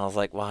small. I was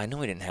like, well, I know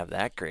we didn't have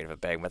that great of a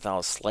bag, but I thought it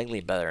was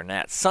slightly better than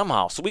that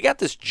somehow. So we got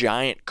this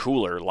giant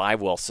cooler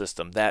live well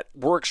system that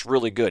works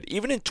really good,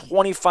 even in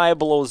 25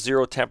 below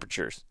zero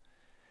temperatures.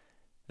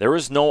 There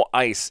was no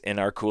ice in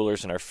our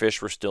coolers, and our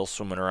fish were still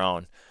swimming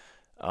around,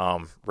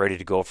 ready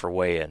to go for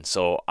weigh-in.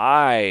 So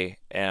I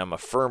am a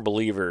firm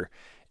believer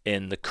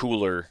in the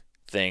cooler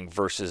thing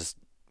versus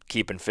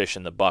keeping fish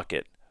in the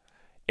bucket.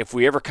 If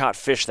we ever caught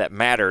fish that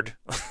mattered,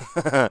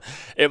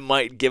 it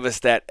might give us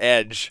that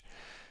edge,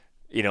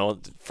 you know,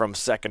 from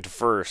second to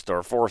first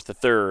or fourth to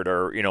third,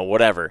 or, you know,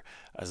 whatever.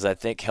 As I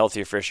think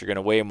healthier fish are going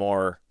to weigh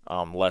more,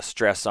 less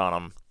stress on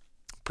them.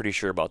 Pretty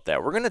sure about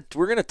that. We're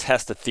gonna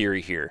test a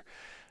theory here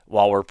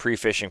while we're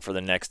pre-fishing for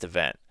the next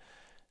event,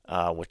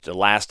 which the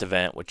last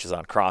event, which is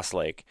on Cross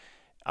Lake.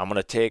 I'm going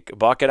to take a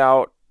bucket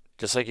out,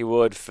 just like you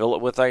would, fill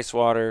it with ice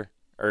water,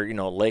 or, you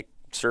know, lake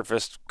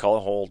surface, call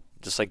a hole,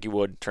 just like you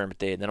would tournament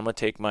day. And then I'm going to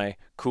take my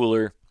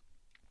cooler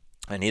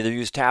and either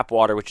use tap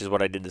water, which is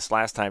what I did this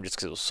last time, just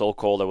because it was so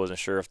cold I wasn't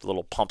sure if the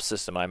little pump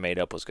system I made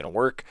up was going to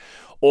work,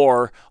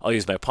 or I'll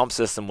use my pump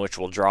system, which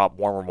will drop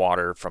warmer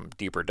water from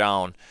deeper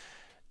down,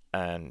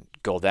 and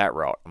go that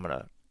route. I'm going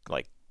to,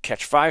 like,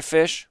 catch 5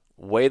 fish,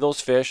 weigh those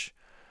fish,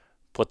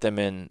 put them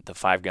in the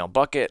 5-gallon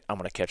bucket. I'm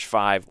going to catch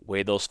 5,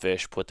 weigh those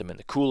fish, put them in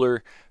the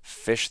cooler,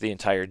 fish the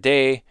entire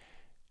day,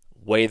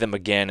 weigh them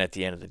again at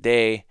the end of the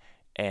day,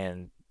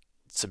 and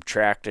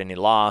subtract any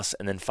loss,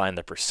 and then find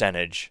the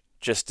percentage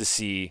just to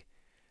see.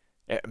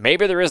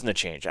 Maybe there isn't a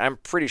change. I'm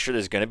pretty sure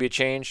there's going to be a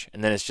change,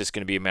 and then it's just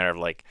going to be a matter of,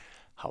 like,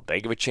 How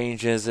big of a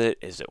change is it?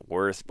 Is it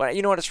worth? But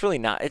you know what? It's really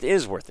not. It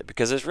is worth it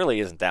because it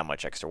really isn't that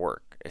much extra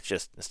work. It's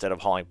just instead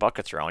of hauling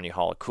buckets around, you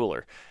haul a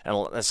cooler.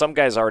 And some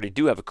guys already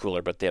do have a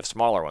cooler, but they have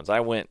smaller ones. I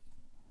went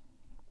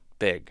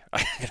big. I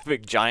got a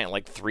big giant,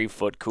 like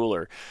 3-foot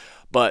cooler.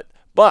 But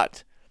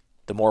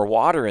the more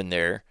water in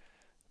there,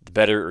 the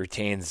better it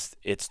retains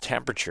its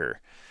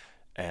temperature.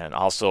 And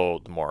also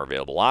the more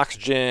available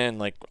oxygen,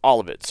 like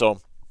all of it.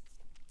 So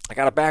I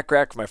got a back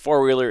rack for my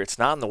 4-wheeler. It's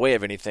not in the way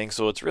of anything,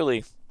 so it's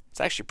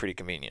actually pretty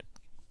convenient.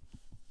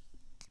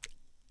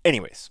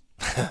 Anyways,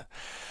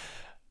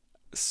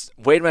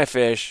 weighed my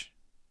fish.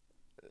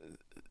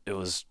 It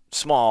was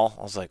small.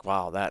 I was like,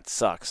 wow, that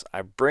sucks.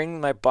 I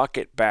bring my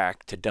bucket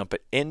back to dump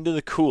it into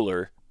the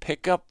cooler,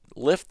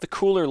 lift the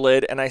cooler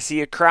lid, and I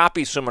see a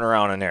crappie swimming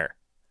around in there.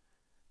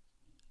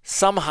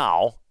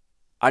 Somehow,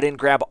 I didn't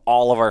grab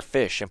all of our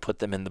fish and put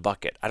them in the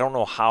bucket. I don't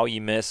know how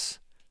you miss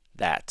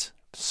that.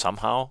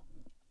 Somehow,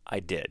 I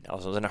did. I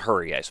was in a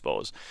hurry, I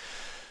suppose.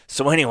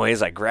 So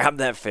anyways, I grabbed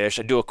that fish.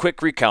 I do a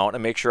quick recount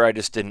and make sure I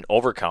just didn't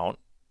overcount.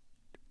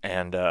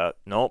 And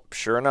nope,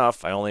 sure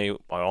enough, I only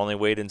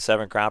weighed in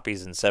 7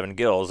 crappies and 7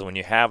 gills. And when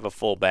you have a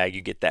full bag,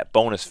 you get that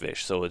bonus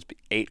fish. So it's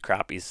 8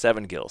 crappies,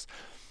 7 gills.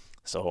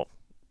 So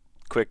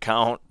quick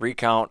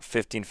recount,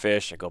 15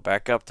 fish. I go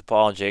back up to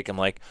Paul and Jake. I'm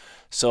like,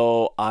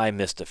 so I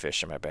missed a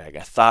fish in my bag.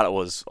 I thought it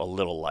was a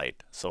little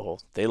light. So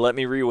they let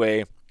me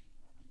reweigh.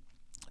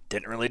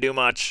 Didn't really do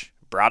much.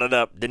 Brought it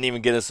up. Didn't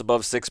even get us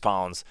above 6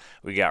 pounds.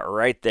 We got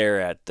right there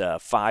at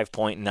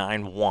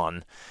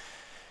 5.91.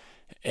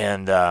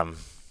 And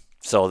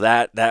so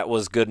that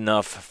was good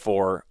enough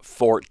for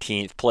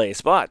 14th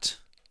place. But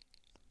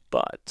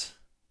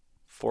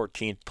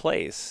 14th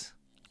place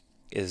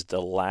is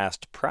the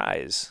last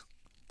prize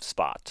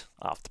spot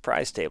off the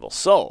prize table.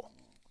 So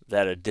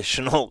that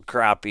additional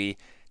crappie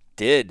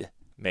did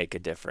make a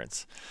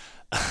difference.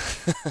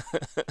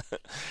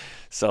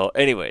 So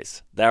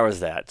anyways, that was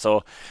that.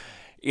 So,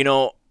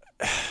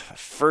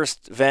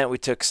 first event we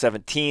took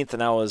 17th,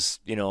 and I was,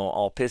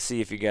 all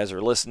pissy. If you guys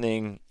are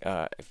listening,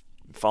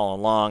 following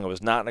along, I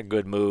was not in a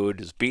good mood.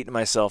 I was beating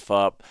myself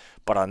up.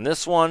 But on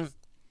this one,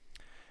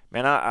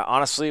 man, I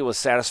honestly was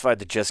satisfied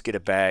to just get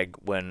a bag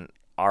when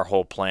our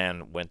whole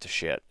plan went to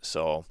shit.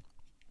 So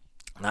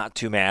not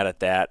too mad at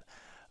that.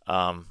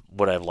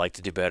 Would I have liked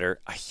to do better?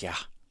 Yeah,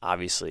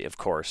 obviously, of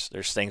course.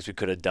 There's things we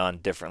could have done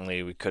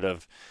differently. We could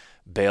have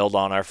bailed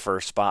on our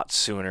first spot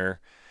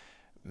sooner,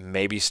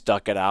 maybe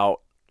stuck it out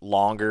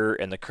longer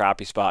in the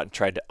crappie spot and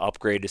tried to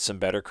upgrade to some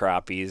better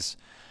crappies.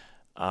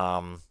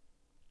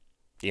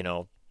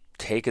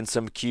 Taking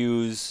some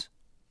cues,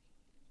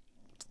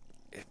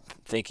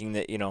 thinking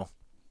that,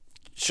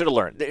 should have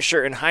learned.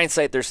 Sure, in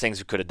hindsight, there's things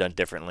we could have done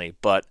differently,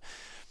 but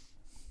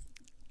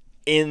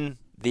in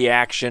the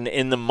action,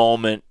 in the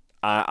moment,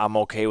 I'm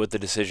okay with the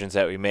decisions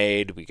that we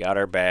made. We got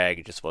our bag.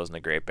 It just wasn't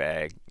a great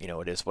bag.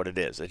 It is what it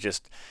is.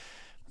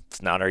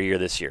 It's not our year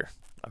this year.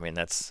 I mean,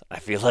 I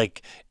feel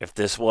like if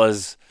this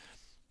was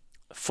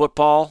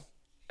football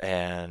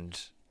and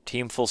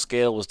team full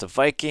scale was the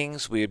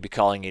Vikings, we would be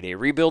calling it a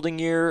rebuilding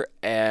year,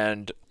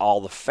 and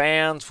all the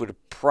fans would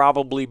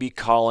probably be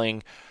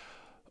calling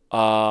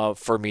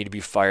for me to be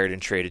fired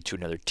and traded to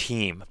another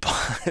team.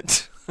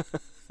 But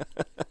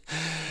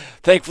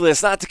thankfully,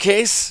 that's not the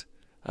case,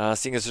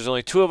 seeing as there's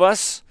only 2 of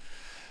us.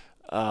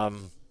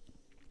 And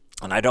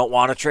I don't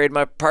want to trade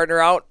my partner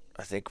out.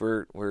 I think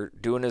we're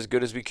doing as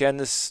good as we can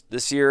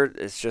this year.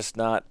 It's just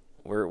not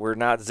we're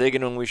not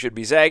zigging when we should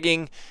be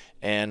zagging,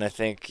 and I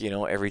think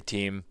every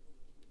team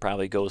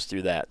probably goes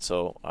through that.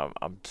 So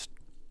I'm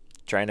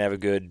trying to have a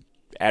good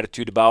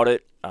attitude about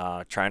it.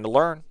 Trying to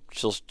learn.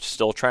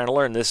 Still trying to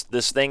learn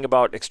this thing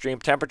about extreme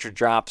temperature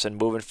drops and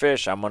moving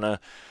fish. I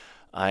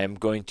am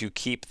going to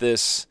keep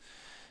this.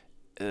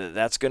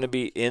 That's going to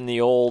be in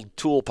the old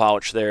tool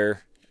pouch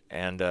there,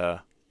 and I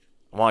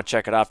want to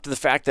check it off. To the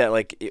fact that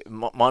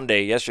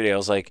yesterday, I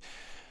was like,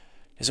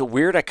 is it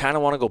weird? I kind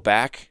of want to go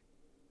back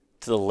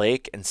to the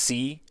lake and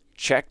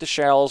check the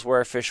shallows where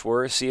our fish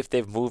were, see if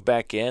they've moved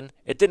back in.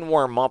 It didn't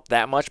warm up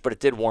that much, but it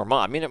did warm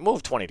up. I mean, it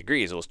moved 20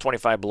 degrees. It was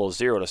 25 below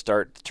zero to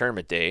start the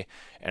tournament day,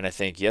 and I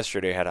think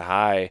yesterday had a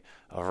high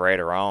of right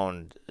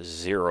around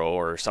 0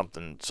 or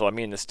something. So, I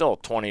mean, it's still a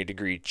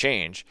 20-degree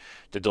change.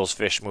 Did those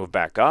fish move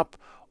back up?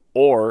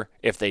 Or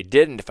if I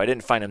didn't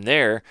find them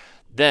there,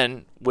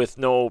 then with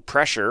no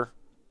pressure,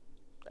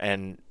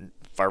 and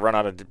if I run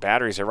out of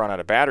batteries, I run out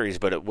of batteries,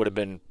 but it would have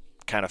been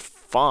kind of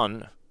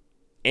fun,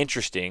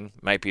 interesting,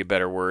 might be a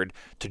better word,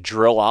 to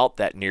drill out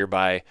that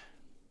nearby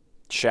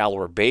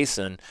shallower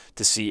basin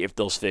to see if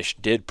those fish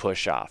did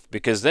push off.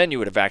 Because then you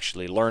would have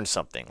actually learned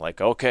something. Like,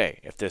 okay,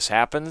 if this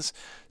happens,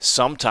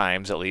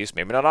 sometimes at least,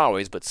 maybe not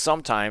always, but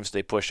sometimes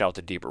they push out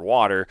to deeper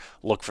water,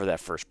 look for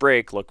that first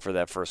break, look for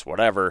that first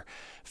whatever,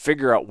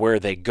 figure out where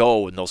they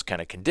go in those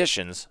kind of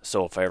conditions.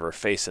 So if I ever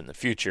face it in the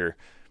future,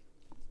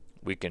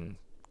 we can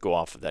go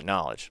off of that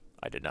knowledge.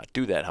 I did not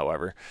do that,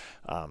 however.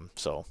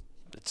 So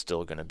it's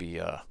still going to be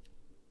a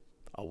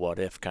what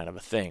if kind of a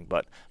thing,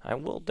 but I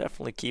will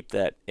definitely keep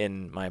that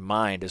in my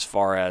mind as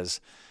far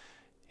as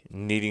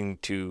needing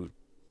to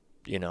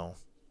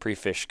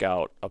pre-fish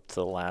scout up to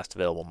the last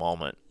available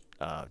moment,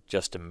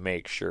 just to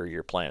make sure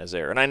your plan is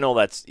there. And I know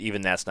that's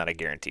not a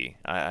guarantee.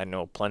 I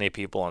know plenty of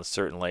people on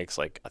certain lakes,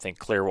 like I think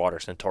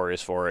Clearwater's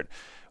notorious for it.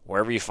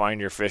 Wherever you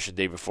find your fish the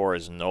day before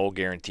is no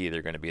guarantee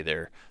they're going to be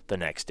there the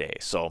next day.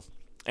 So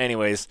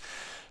anyways,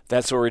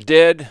 that's what we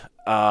did.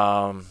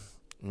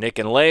 Nick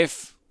and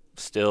Leif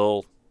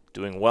still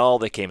doing well.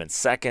 They came in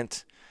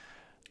second.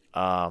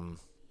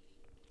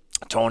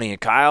 Tony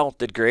and Kyle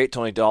did great.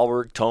 Tony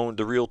Dahlberg,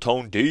 the real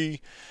Tone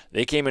D,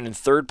 they came in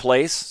third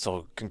place.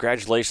 So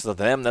congratulations to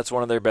them. That's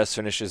one of their best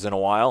finishes in a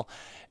while.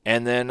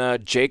 And then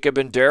Jacob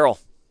and Daryl,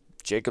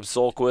 Jacob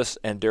Solquist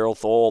and Daryl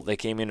Thole, they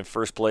came in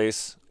first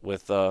place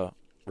with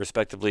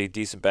respectively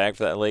decent bag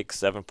for that lake,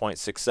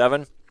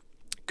 7.67.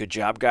 Good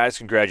job, guys.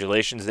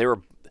 Congratulations.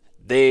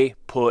 They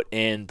put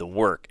in the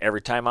work.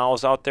 Every time I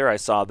was out there, I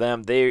saw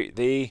them.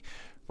 They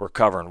were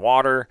covering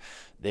water.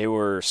 They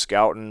were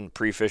scouting,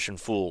 pre-fishing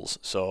fools.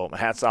 So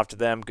hats off to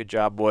them. Good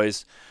job,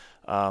 boys.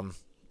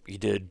 You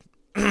did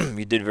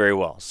you did very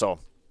well. So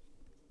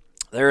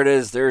there it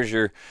is. There's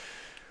your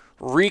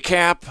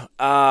recap.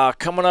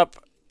 Coming up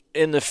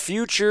in the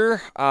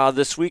future,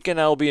 this weekend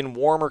I'll be in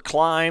warmer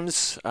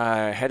climes.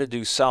 I headed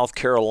to South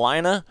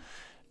Carolina.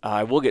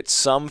 I will get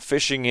some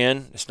fishing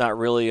in. It's not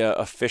really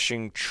a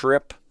fishing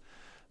trip,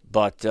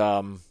 but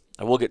I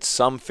will get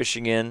some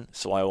fishing in,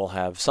 so I will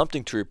have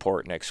something to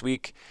report next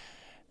week.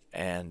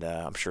 And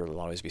I'm sure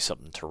there'll always be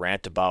something to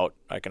rant about.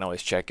 I can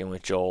always check in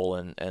with Joel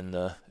and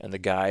the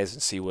guys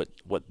and see what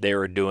they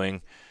were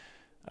doing,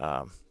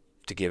 to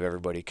give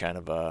everybody kind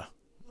of a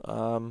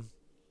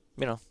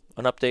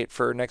an update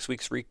for next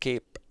week's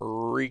recap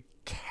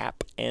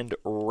and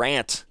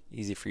rant.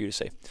 Easy for you to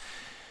say.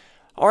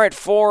 All right,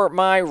 for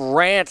my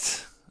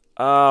rant,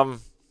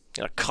 I'm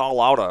gonna call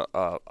out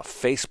a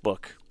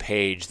Facebook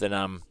page that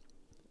I'm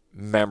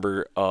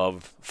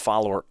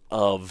follower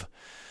of.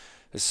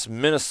 This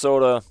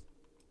Minnesota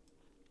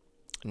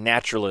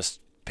naturalist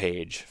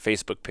page,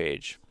 Facebook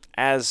page.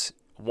 As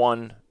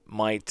one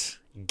might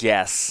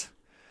guess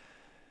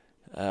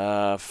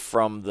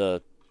from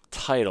the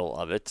title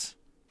of it,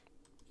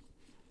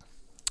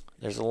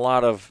 there's a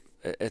lot of,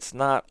 it's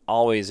not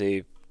always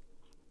a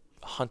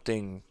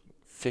hunting,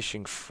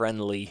 fishing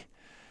friendly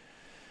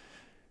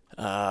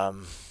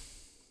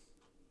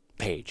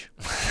page.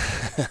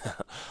 A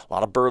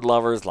lot of bird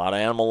lovers, a lot of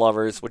animal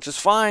lovers, which is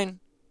fine.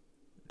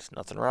 There's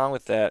nothing wrong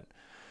with that.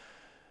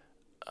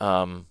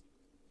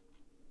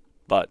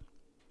 But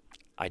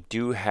I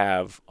do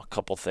have a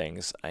couple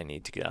things I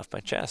need to get off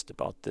my chest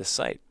about this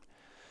site.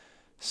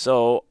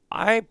 So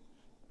I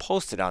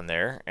posted on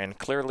there, and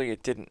clearly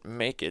it didn't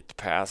make it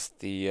past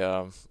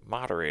the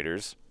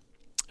moderators.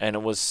 And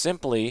it was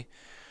simply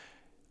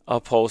a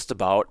post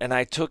about, and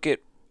I took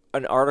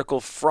an article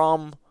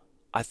from,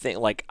 I think,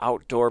 like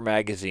Outdoor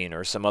Magazine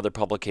or some other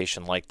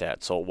publication like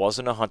that. So it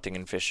wasn't a hunting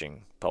and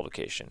fishing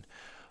publication.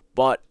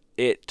 But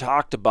it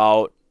talked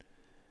about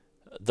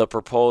the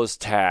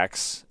proposed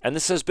tax, and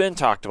this has been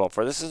talked about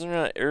before. This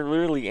isn't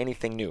really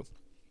anything new.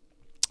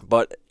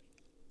 But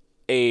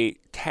a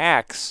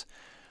tax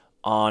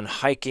on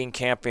hiking,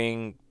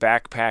 camping,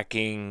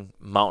 backpacking,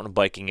 mountain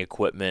biking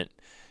equipment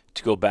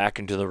to go back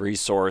into the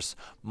resource,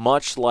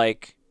 much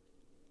like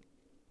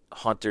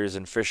hunters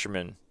and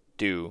fishermen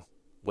do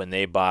when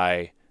they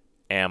buy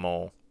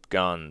ammo,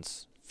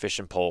 guns,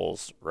 fishing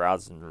poles,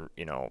 rods, and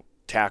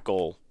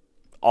tackle,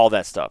 all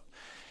that stuff.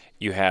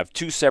 You have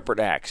two separate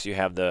acts. You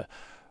have the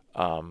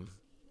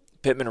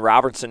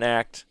Pittman-Robertson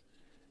Act,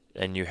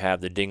 and you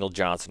have the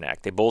Dingell-Johnson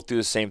Act. They both do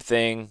the same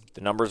thing.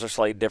 The numbers are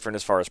slightly different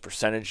as far as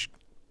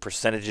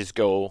percentages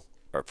go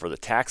for the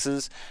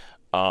taxes,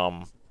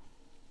 but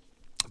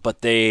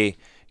they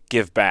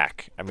give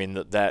back. I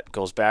mean, that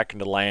goes back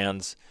into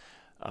lands,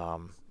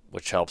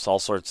 which helps all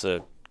sorts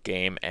of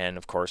game and,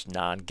 of course,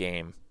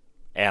 non-game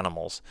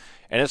animals.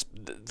 And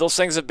those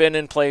things have been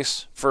in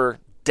place for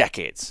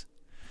decades.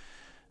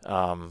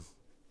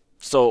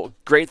 So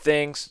great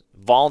things.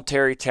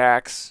 Voluntary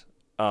tax.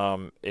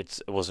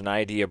 It was an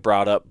idea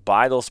brought up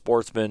by those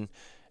sportsmen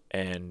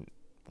and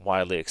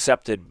widely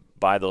accepted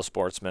by those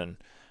sportsmen.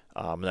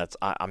 I'm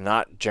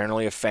not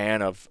generally a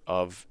fan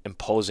of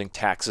imposing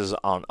taxes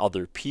on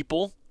other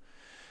people,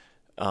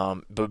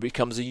 but it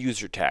becomes a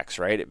user tax,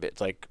 right?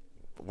 It's like,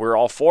 we're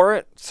all for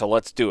it, so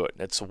let's do it.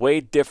 It's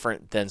way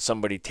different than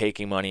somebody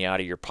taking money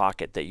out of your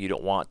pocket that you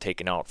don't want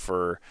taken out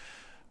for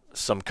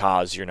some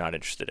cause you're not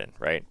interested in,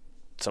 right?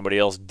 Somebody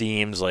else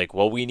deems like,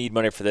 well, we need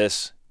money for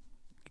this,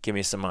 give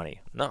me some money.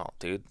 No,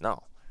 dude,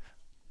 no.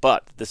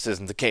 But this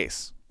isn't the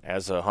case.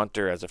 As a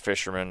hunter, as a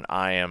fisherman,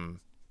 I am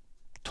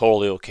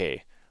totally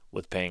okay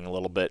with paying a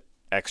little bit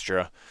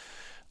extra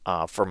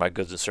for my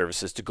goods and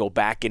services to go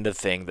back into the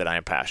thing that I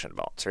am passionate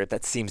about. So, right?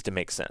 That seems to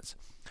make sense.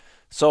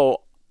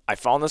 So I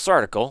found this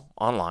article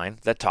online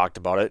that talked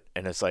about it,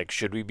 and it's like,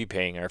 should we be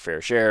paying our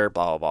fair share,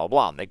 blah, blah, blah,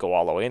 blah. And they go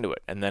all the way into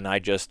it. And then I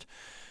just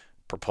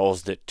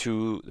proposed it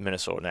to the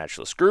Minnesota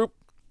Naturalist Group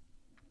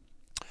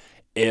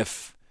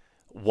if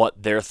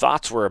what their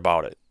thoughts were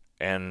about it.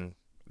 And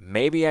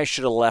maybe I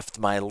should have left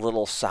my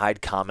little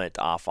side comment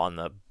off on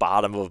the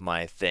bottom of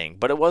my thing.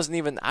 But it wasn't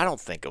even, I don't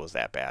think it was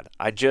that bad.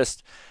 I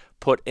just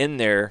put in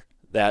there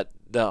that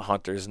the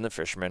hunters and the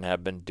fishermen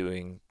have been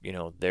doing,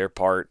 their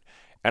part.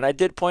 And I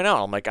did point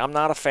out, I'm like, I'm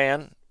not a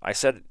fan. I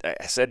said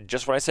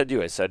just what I said to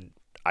you. I said,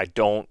 I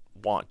don't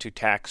want to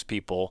tax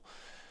people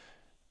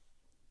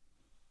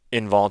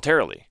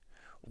involuntarily.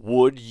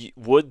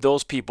 Would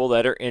those people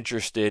that are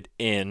interested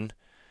in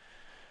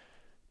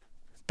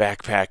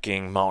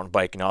backpacking, mountain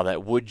biking, all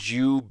that, would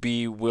you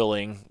be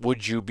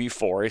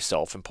for a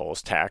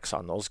self-imposed tax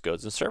on those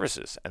goods and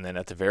services? And then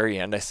at the very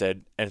end I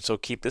said, and so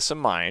keep this in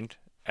mind,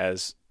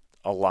 as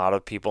a lot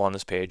of people on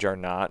this page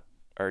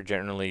are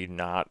generally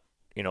not,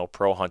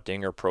 pro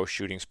hunting or pro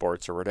shooting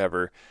sports or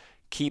whatever.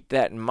 Keep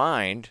that in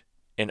mind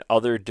in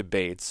other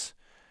debates,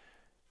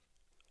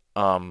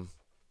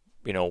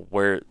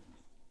 where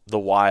the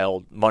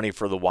wild money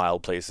for the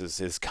wild places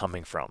is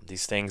coming from.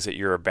 These things that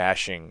you're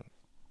bashing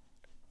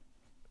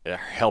are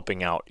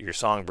helping out your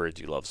songbirds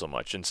you love so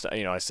much. And,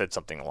 I said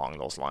something along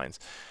those lines.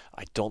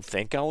 I don't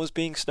think I was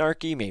being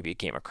snarky. Maybe it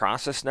came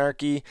across as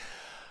snarky.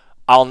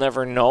 I'll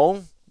never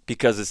know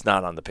because it's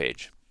not on the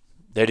page.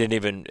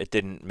 It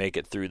didn't make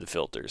it through the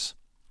filters,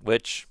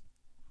 which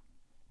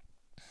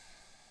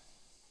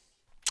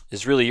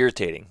is really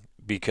irritating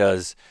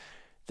because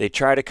they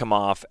try to come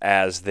off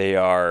as they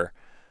are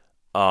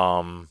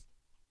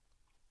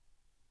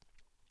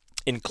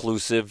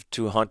inclusive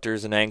to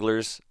hunters and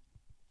anglers,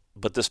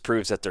 but this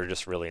proves that they're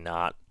just really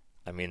not.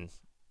 I mean,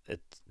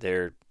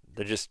 they're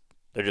just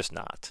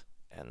not,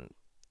 and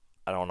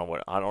I don't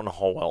know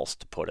how else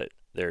to put it.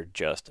 They're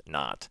just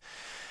not.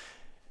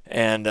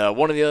 And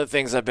one of the other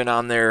things I've been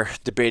on there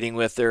debating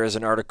with, there is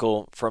an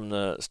article from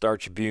the Star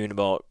Tribune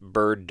about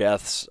bird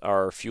deaths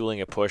are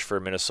fueling a push for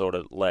a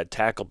Minnesota lead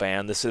tackle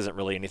ban. This isn't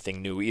really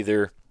anything new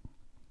either.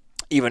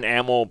 Even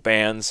ammo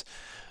bans.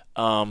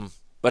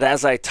 But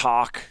as I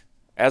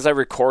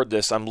record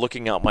this, I'm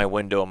looking out my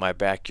window in my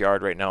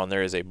backyard right now, and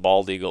there is a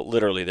bald eagle.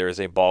 Literally, there is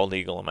a bald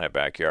eagle in my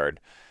backyard.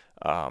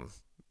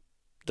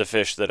 The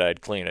fish that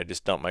I'd clean, I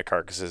just dumped my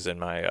carcasses in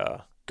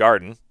my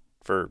garden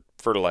for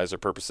fertilizer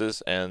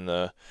purposes, and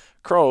the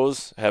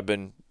crows have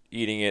been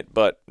eating it,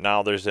 but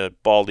now there's a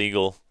bald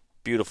eagle,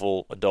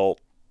 beautiful adult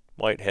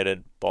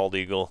white-headed bald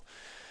eagle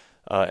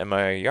in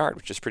my yard,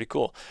 which is pretty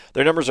cool.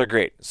 Their numbers are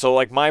great. So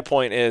like my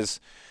point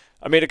is,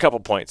 I made a couple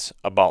points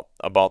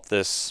about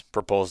this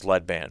proposed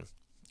lead ban.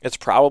 It's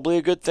probably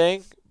a good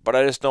thing, but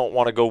I just don't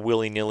want to go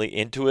willy-nilly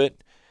into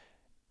it.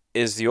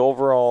 Is the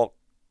overall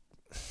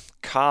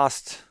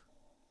cost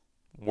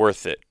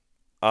worth it?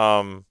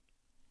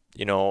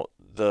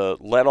 The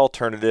lead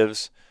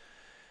alternatives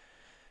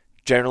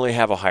generally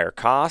have a higher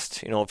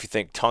cost. If you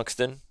think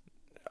tungsten,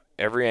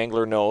 every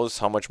angler knows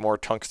how much more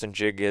tungsten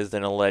jig is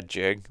than a lead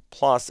jig.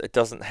 Plus, it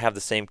doesn't have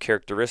the same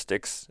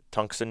characteristics.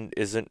 Tungsten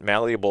isn't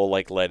malleable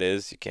like lead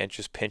is. You can't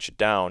just pinch it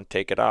down,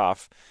 take it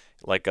off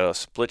like a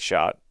split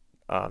shot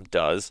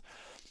does.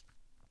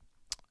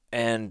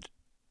 And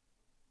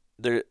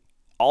there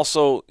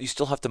also, you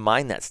still have to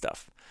mine that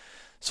stuff.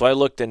 So I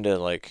looked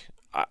into,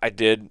 I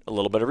did a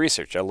little bit of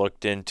research. I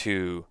looked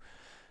into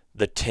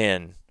the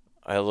tin.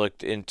 I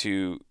looked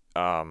into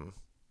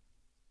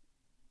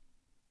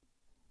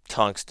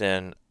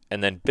tungsten,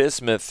 and then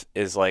bismuth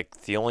is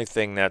the only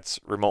thing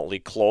that's remotely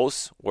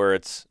close where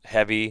it's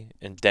heavy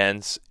and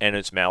dense and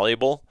it's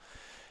malleable.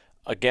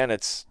 Again,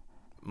 it's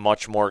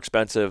much more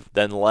expensive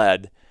than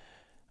lead,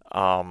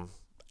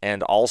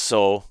 and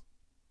also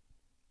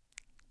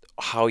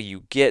how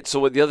you get.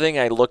 So the other thing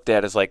I looked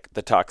at is the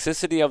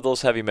toxicity of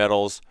those heavy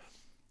metals,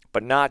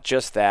 but not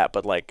just that,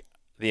 but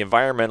the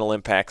environmental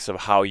impacts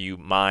of how you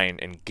mine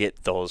and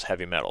get those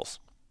heavy metals.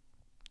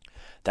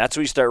 That's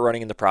where you start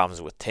running into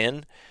problems with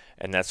tin,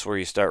 and that's where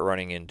you start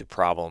running into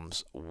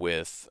problems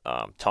with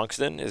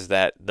tungsten, is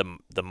that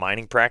the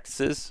mining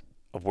practices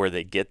of where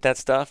they get that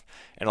stuff,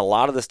 and a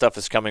lot of the stuff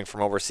is coming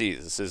from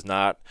overseas. This is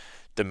not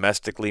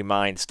domestically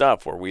mined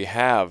stuff where we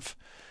have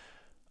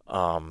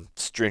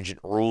stringent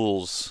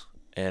rules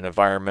and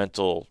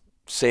environmental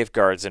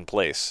safeguards in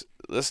place.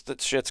 This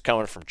shit's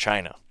coming from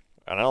China.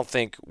 And I don't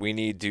think we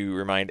need to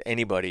remind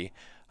anybody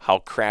how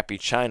crappy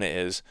China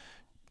is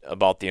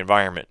about the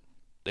environment.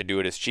 They do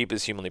it as cheap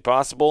as humanly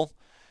possible,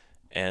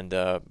 and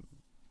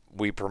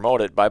we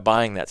promote it by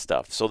buying that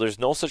stuff. So there's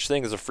no such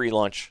thing as a free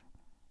lunch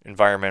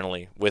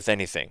environmentally with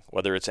anything,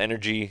 whether it's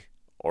energy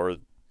or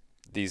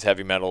these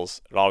heavy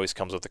metals. It always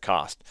comes with a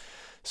cost.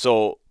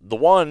 So the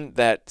one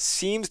that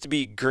seems to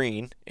be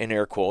green, in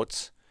air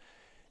quotes,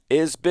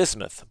 is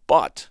bismuth.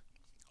 But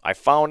I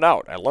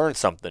learned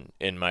something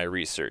in my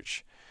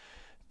research.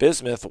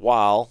 Bismuth,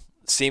 while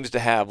seems to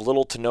have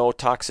little to no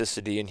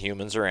toxicity in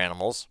humans or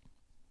animals,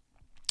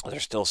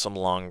 there's still some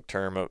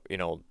long-term,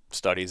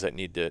 studies that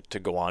need to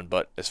go on.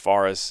 But as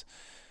far as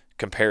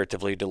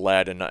comparatively to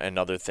lead and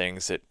other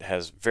things, it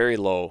has very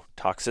low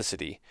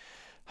toxicity.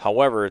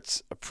 However,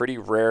 it's a pretty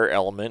rare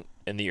element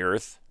in the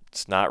earth.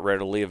 It's not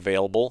readily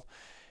available.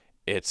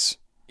 It's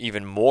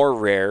even more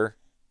rare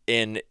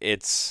in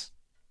its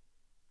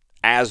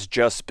as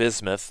just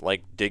bismuth,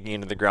 like digging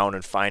into the ground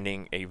and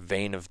finding a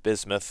vein of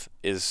bismuth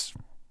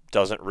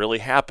doesn't really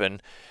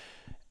happen.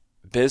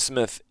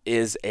 Bismuth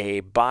is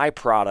a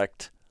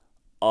byproduct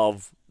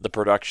of the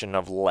production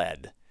of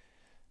lead.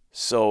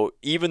 So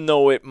even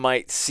though it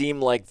might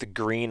seem like the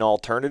green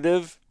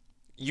alternative,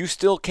 you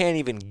still can't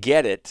even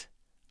get it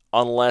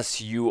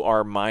unless you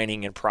are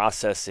mining and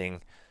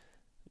processing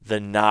the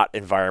not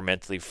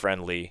environmentally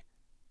friendly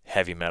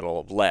heavy metal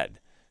of lead.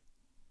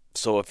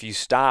 So if you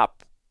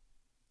stop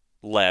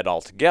lead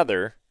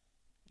altogether,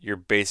 you're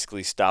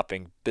basically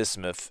stopping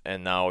bismuth,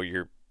 and now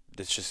you're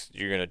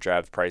going to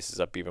drive the prices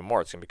up even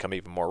more. It's going to become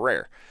even more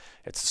rare.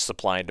 It's a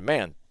supply and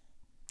demand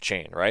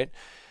chain, right?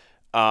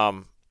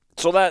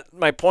 So that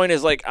my point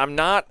is, like, I'm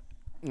not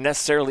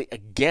necessarily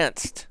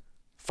against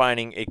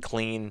finding a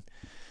clean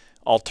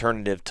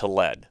alternative to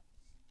lead.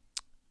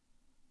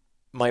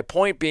 My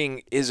point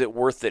being, is it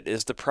worth it?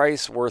 Is the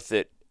price worth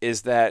it?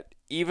 Is that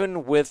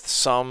even with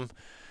some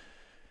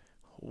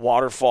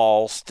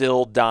waterfall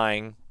still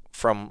dying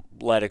from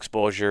lead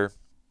exposure,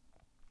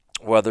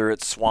 whether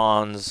it's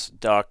swans,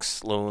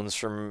 ducks, loons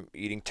from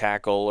eating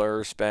tackle,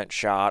 or spent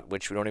shot,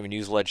 which we don't even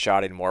use lead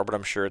shot anymore, but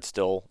I'm sure it's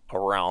still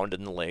around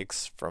in the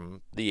lakes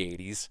from the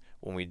 80s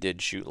when we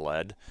did shoot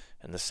lead,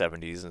 in the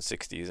 70s and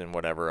 60s and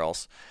whatever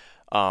else.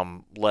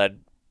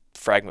 Lead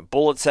fragment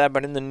bullets have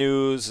been in the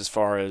news as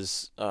far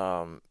as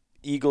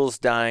eagles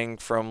dying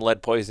from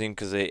lead poisoning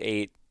because they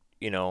ate,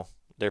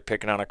 they're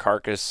picking on a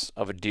carcass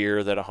of a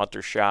deer that a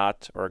hunter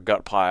shot, or a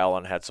gut pile,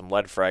 and had some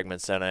lead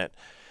fragments in it.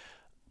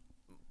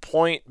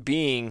 Point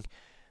being,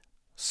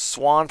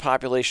 swan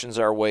populations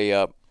are way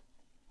up.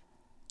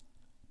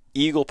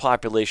 Eagle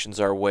populations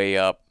are way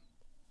up.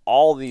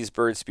 All these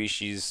bird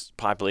species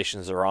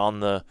populations are on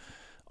the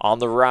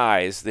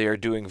rise. They are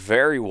doing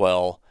very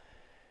well.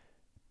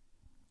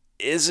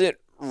 Is it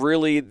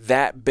really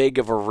that big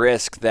of a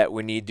risk that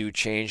we need to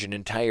change an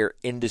entire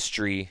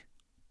industry?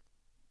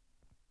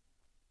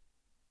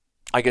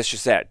 I guess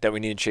just that we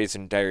need to change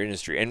an entire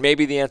industry. And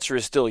maybe the answer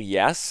is still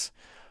yes,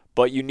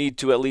 but you need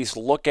to at least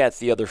look at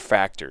the other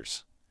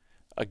factors.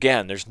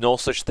 Again, there's no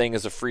such thing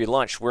as a free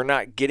lunch. We're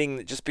not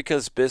getting, just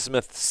because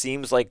bismuth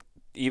seems like,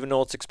 even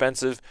though it's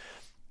expensive,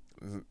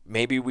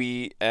 maybe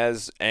we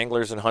as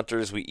anglers and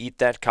hunters, we eat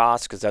that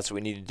cost because that's what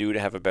we need to do to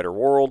have a better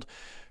world.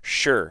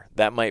 Sure,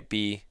 that might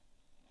be,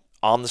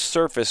 on the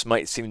surface,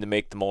 might seem to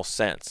make the most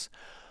sense.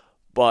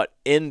 But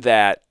in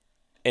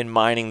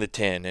mining the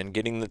tin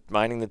and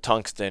mining the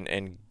tungsten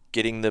and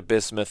getting the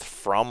bismuth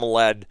from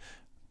lead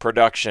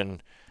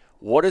production,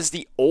 what is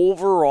the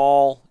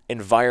overall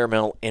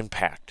environmental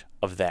impact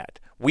of that?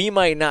 We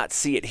might not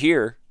see it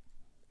here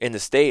in the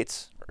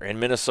States or in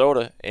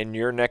Minnesota, in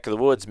your neck of the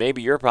woods.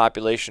 Maybe your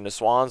population of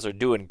swans are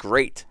doing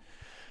great.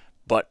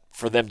 But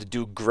for them to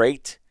do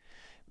great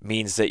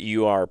means that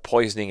you are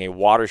poisoning a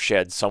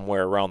watershed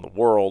somewhere around the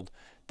world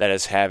that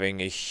is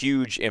having a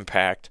huge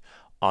impact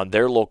on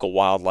their local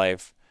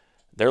wildlife,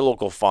 their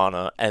local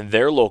fauna, and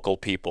their local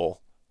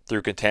people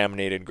through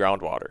contaminated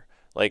groundwater.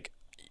 Like,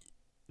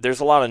 there's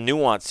a lot of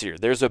nuance here.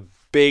 There's a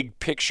big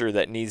picture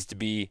that needs to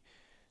be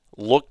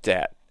looked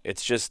at.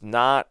 It's just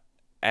not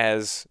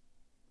as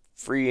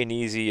free and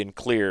easy and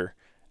clear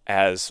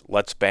as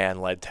let's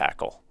ban lead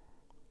tackle.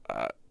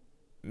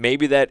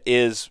 Maybe that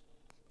is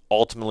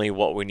ultimately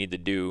what we need to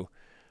do,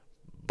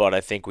 but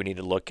I think we need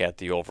to look at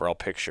the overall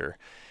picture.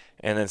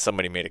 And then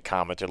somebody made a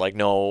comment. They're like,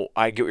 no,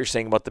 I get what you're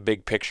saying about the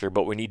big picture,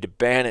 but we need to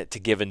ban it to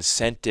give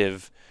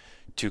incentive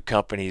to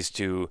companies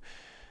to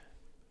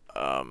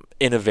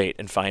innovate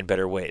and find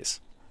better ways.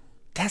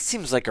 That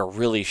seems like a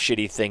really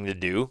shitty thing to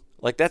do.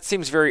 Like, that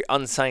seems very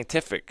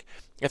unscientific.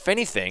 If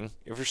anything,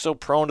 if you're so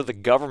prone to the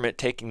government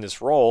taking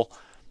this role,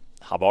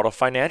 how about a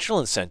financial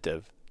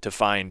incentive to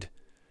find,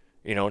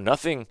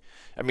 nothing?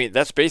 I mean,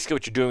 that's basically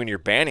what you're doing when you're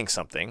banning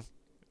something.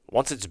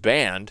 Once it's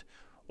banned,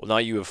 well, now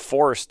you have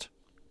forced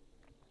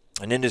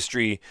an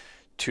industry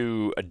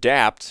to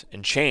adapt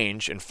and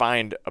change and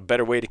find a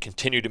better way to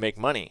continue to make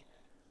money.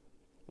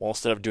 Well,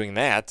 instead of doing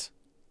that,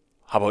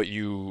 how about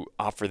you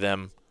offer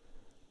them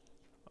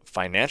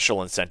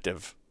financial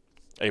incentive,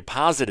 a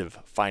positive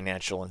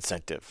financial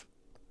incentive?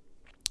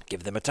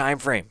 Give them a time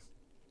frame.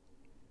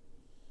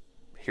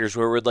 Here's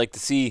where we'd like to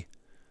see,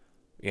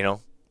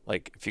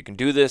 like, if you can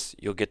do this,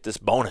 you'll get this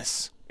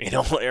bonus,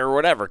 or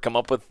whatever. Come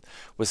up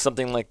with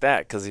something like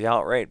that, because the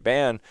outright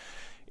ban,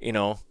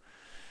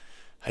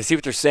 I see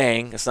what they're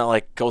saying. It's not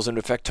like it goes into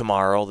effect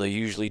tomorrow. They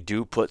usually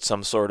do put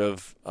some sort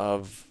of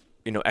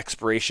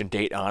expiration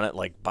date on it,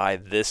 like by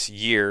this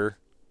year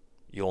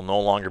you'll no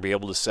longer be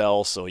able to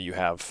sell, so you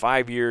have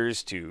 5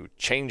 years to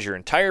change your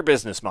entire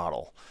business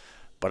model.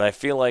 But I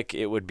feel like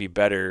it would be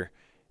better,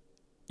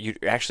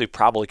 you'd actually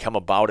probably come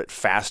about it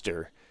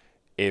faster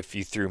if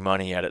you threw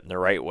money at it in the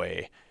right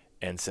way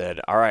and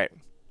said, all right,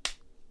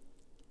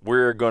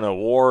 we're going to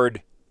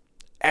award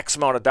X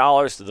amount of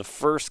dollars to the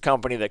first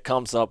company that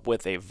comes up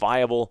with a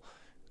viable,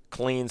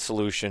 clean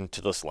solution to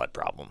this lead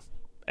problem.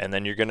 And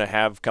then you're going to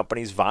have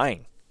companies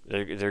vying.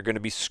 They're going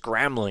to be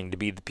scrambling to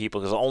be the people,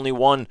 because only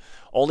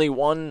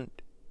one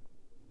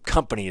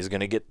company is going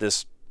to get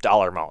this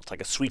dollar amount,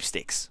 like a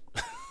sweepstakes.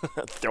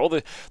 throw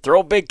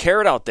a big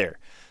carrot out there.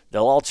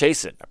 They'll all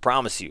chase it, I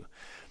promise you.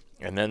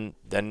 And then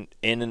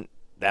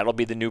that'll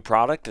be the new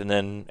product, and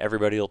then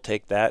everybody will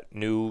take that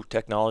new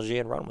technology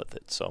and run with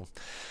it. So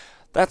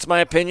that's my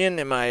opinion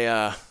and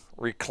my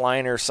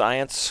recliner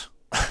science,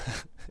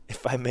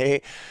 if I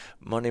may.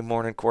 Monday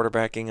morning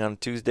quarterbacking on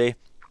Tuesday.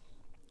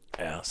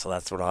 Yeah, so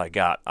that's what I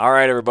got. All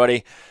right,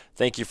 everybody.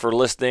 Thank you for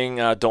listening.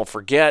 Don't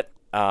forget,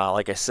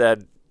 like I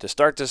said, to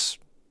start this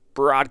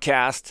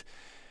broadcast,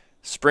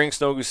 spring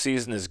snow goose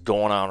season is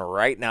going on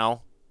right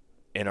now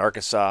in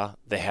Arkansas.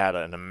 They had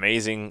an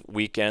amazing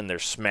weekend. They're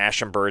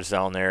smashing birds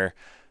down there.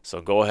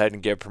 So go ahead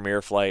and give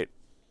Premier Flight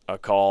a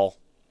call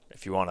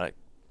if you want to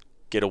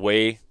get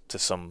away to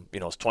some,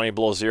 it's 20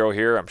 below zero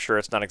here. I'm sure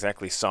it's not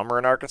exactly summer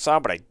in Arkansas,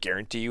 but I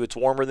guarantee you it's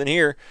warmer than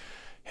here.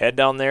 Head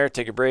down there,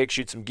 take a break,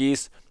 shoot some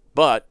geese.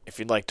 But if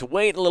you'd like to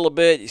wait a little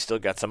bit, you still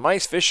got some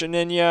ice fishing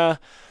in you.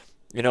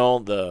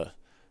 The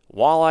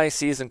walleye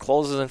season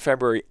closes in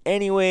February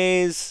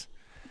anyways.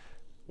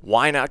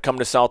 Why not come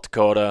to South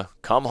Dakota?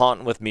 Come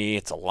hunting with me.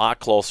 It's a lot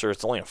closer.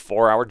 It's only a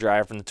 4-hour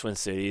drive from the Twin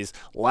Cities.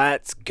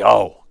 Let's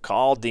go.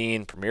 Call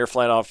Dean, Premier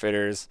Flight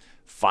Outfitters.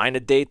 Find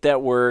a date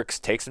that works.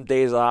 Take some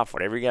days off.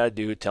 Whatever you got to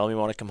do. Tell me you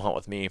want to come hunt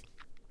with me.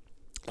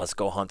 Let's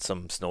go hunt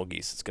some snow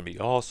geese. It's going to be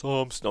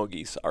awesome. Snow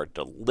geese are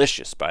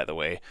delicious, by the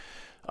way.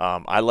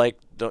 Don't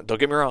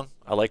get me wrong,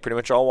 I like pretty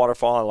much all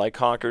waterfowl. I like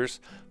honkers,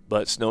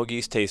 but snow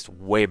geese taste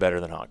way better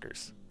than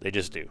honkers. They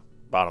just do.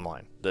 Bottom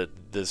line.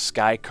 The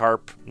sky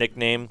carp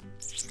nickname,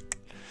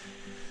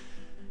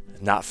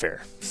 not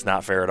fair. It's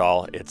not fair at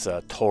all. It's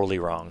totally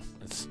wrong.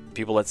 It's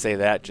people that say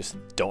that just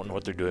don't know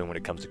what they're doing when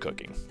it comes to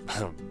cooking.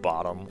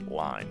 Bottom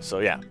line. So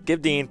yeah,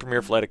 give Dean,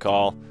 Premier Flight, a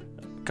call.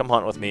 Come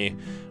hunt with me.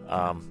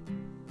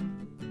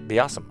 Be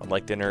awesome. I'd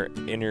like to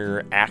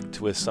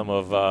interact with some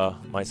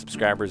of my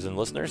subscribers and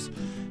listeners.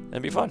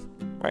 It'd be fun.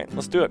 All right,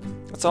 let's do it.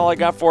 That's all I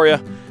got for you.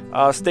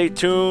 Stay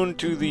tuned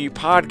to the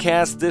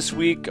podcast this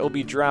week. I'll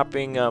be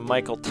dropping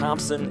Michael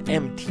Thompson,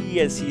 MT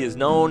as he is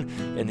known,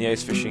 in the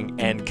ice fishing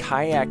and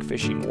kayak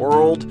fishing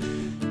world.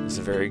 It's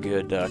a very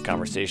good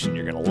conversation.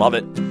 You're going to love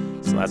it.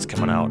 So that's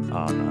coming out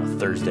on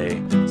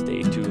Thursday.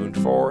 Stay tuned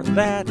for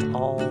that.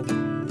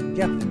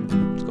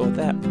 Let's go with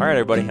that. All right,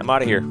 everybody, I'm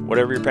out of here.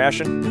 Whatever your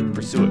passion,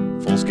 pursue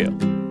it full scale.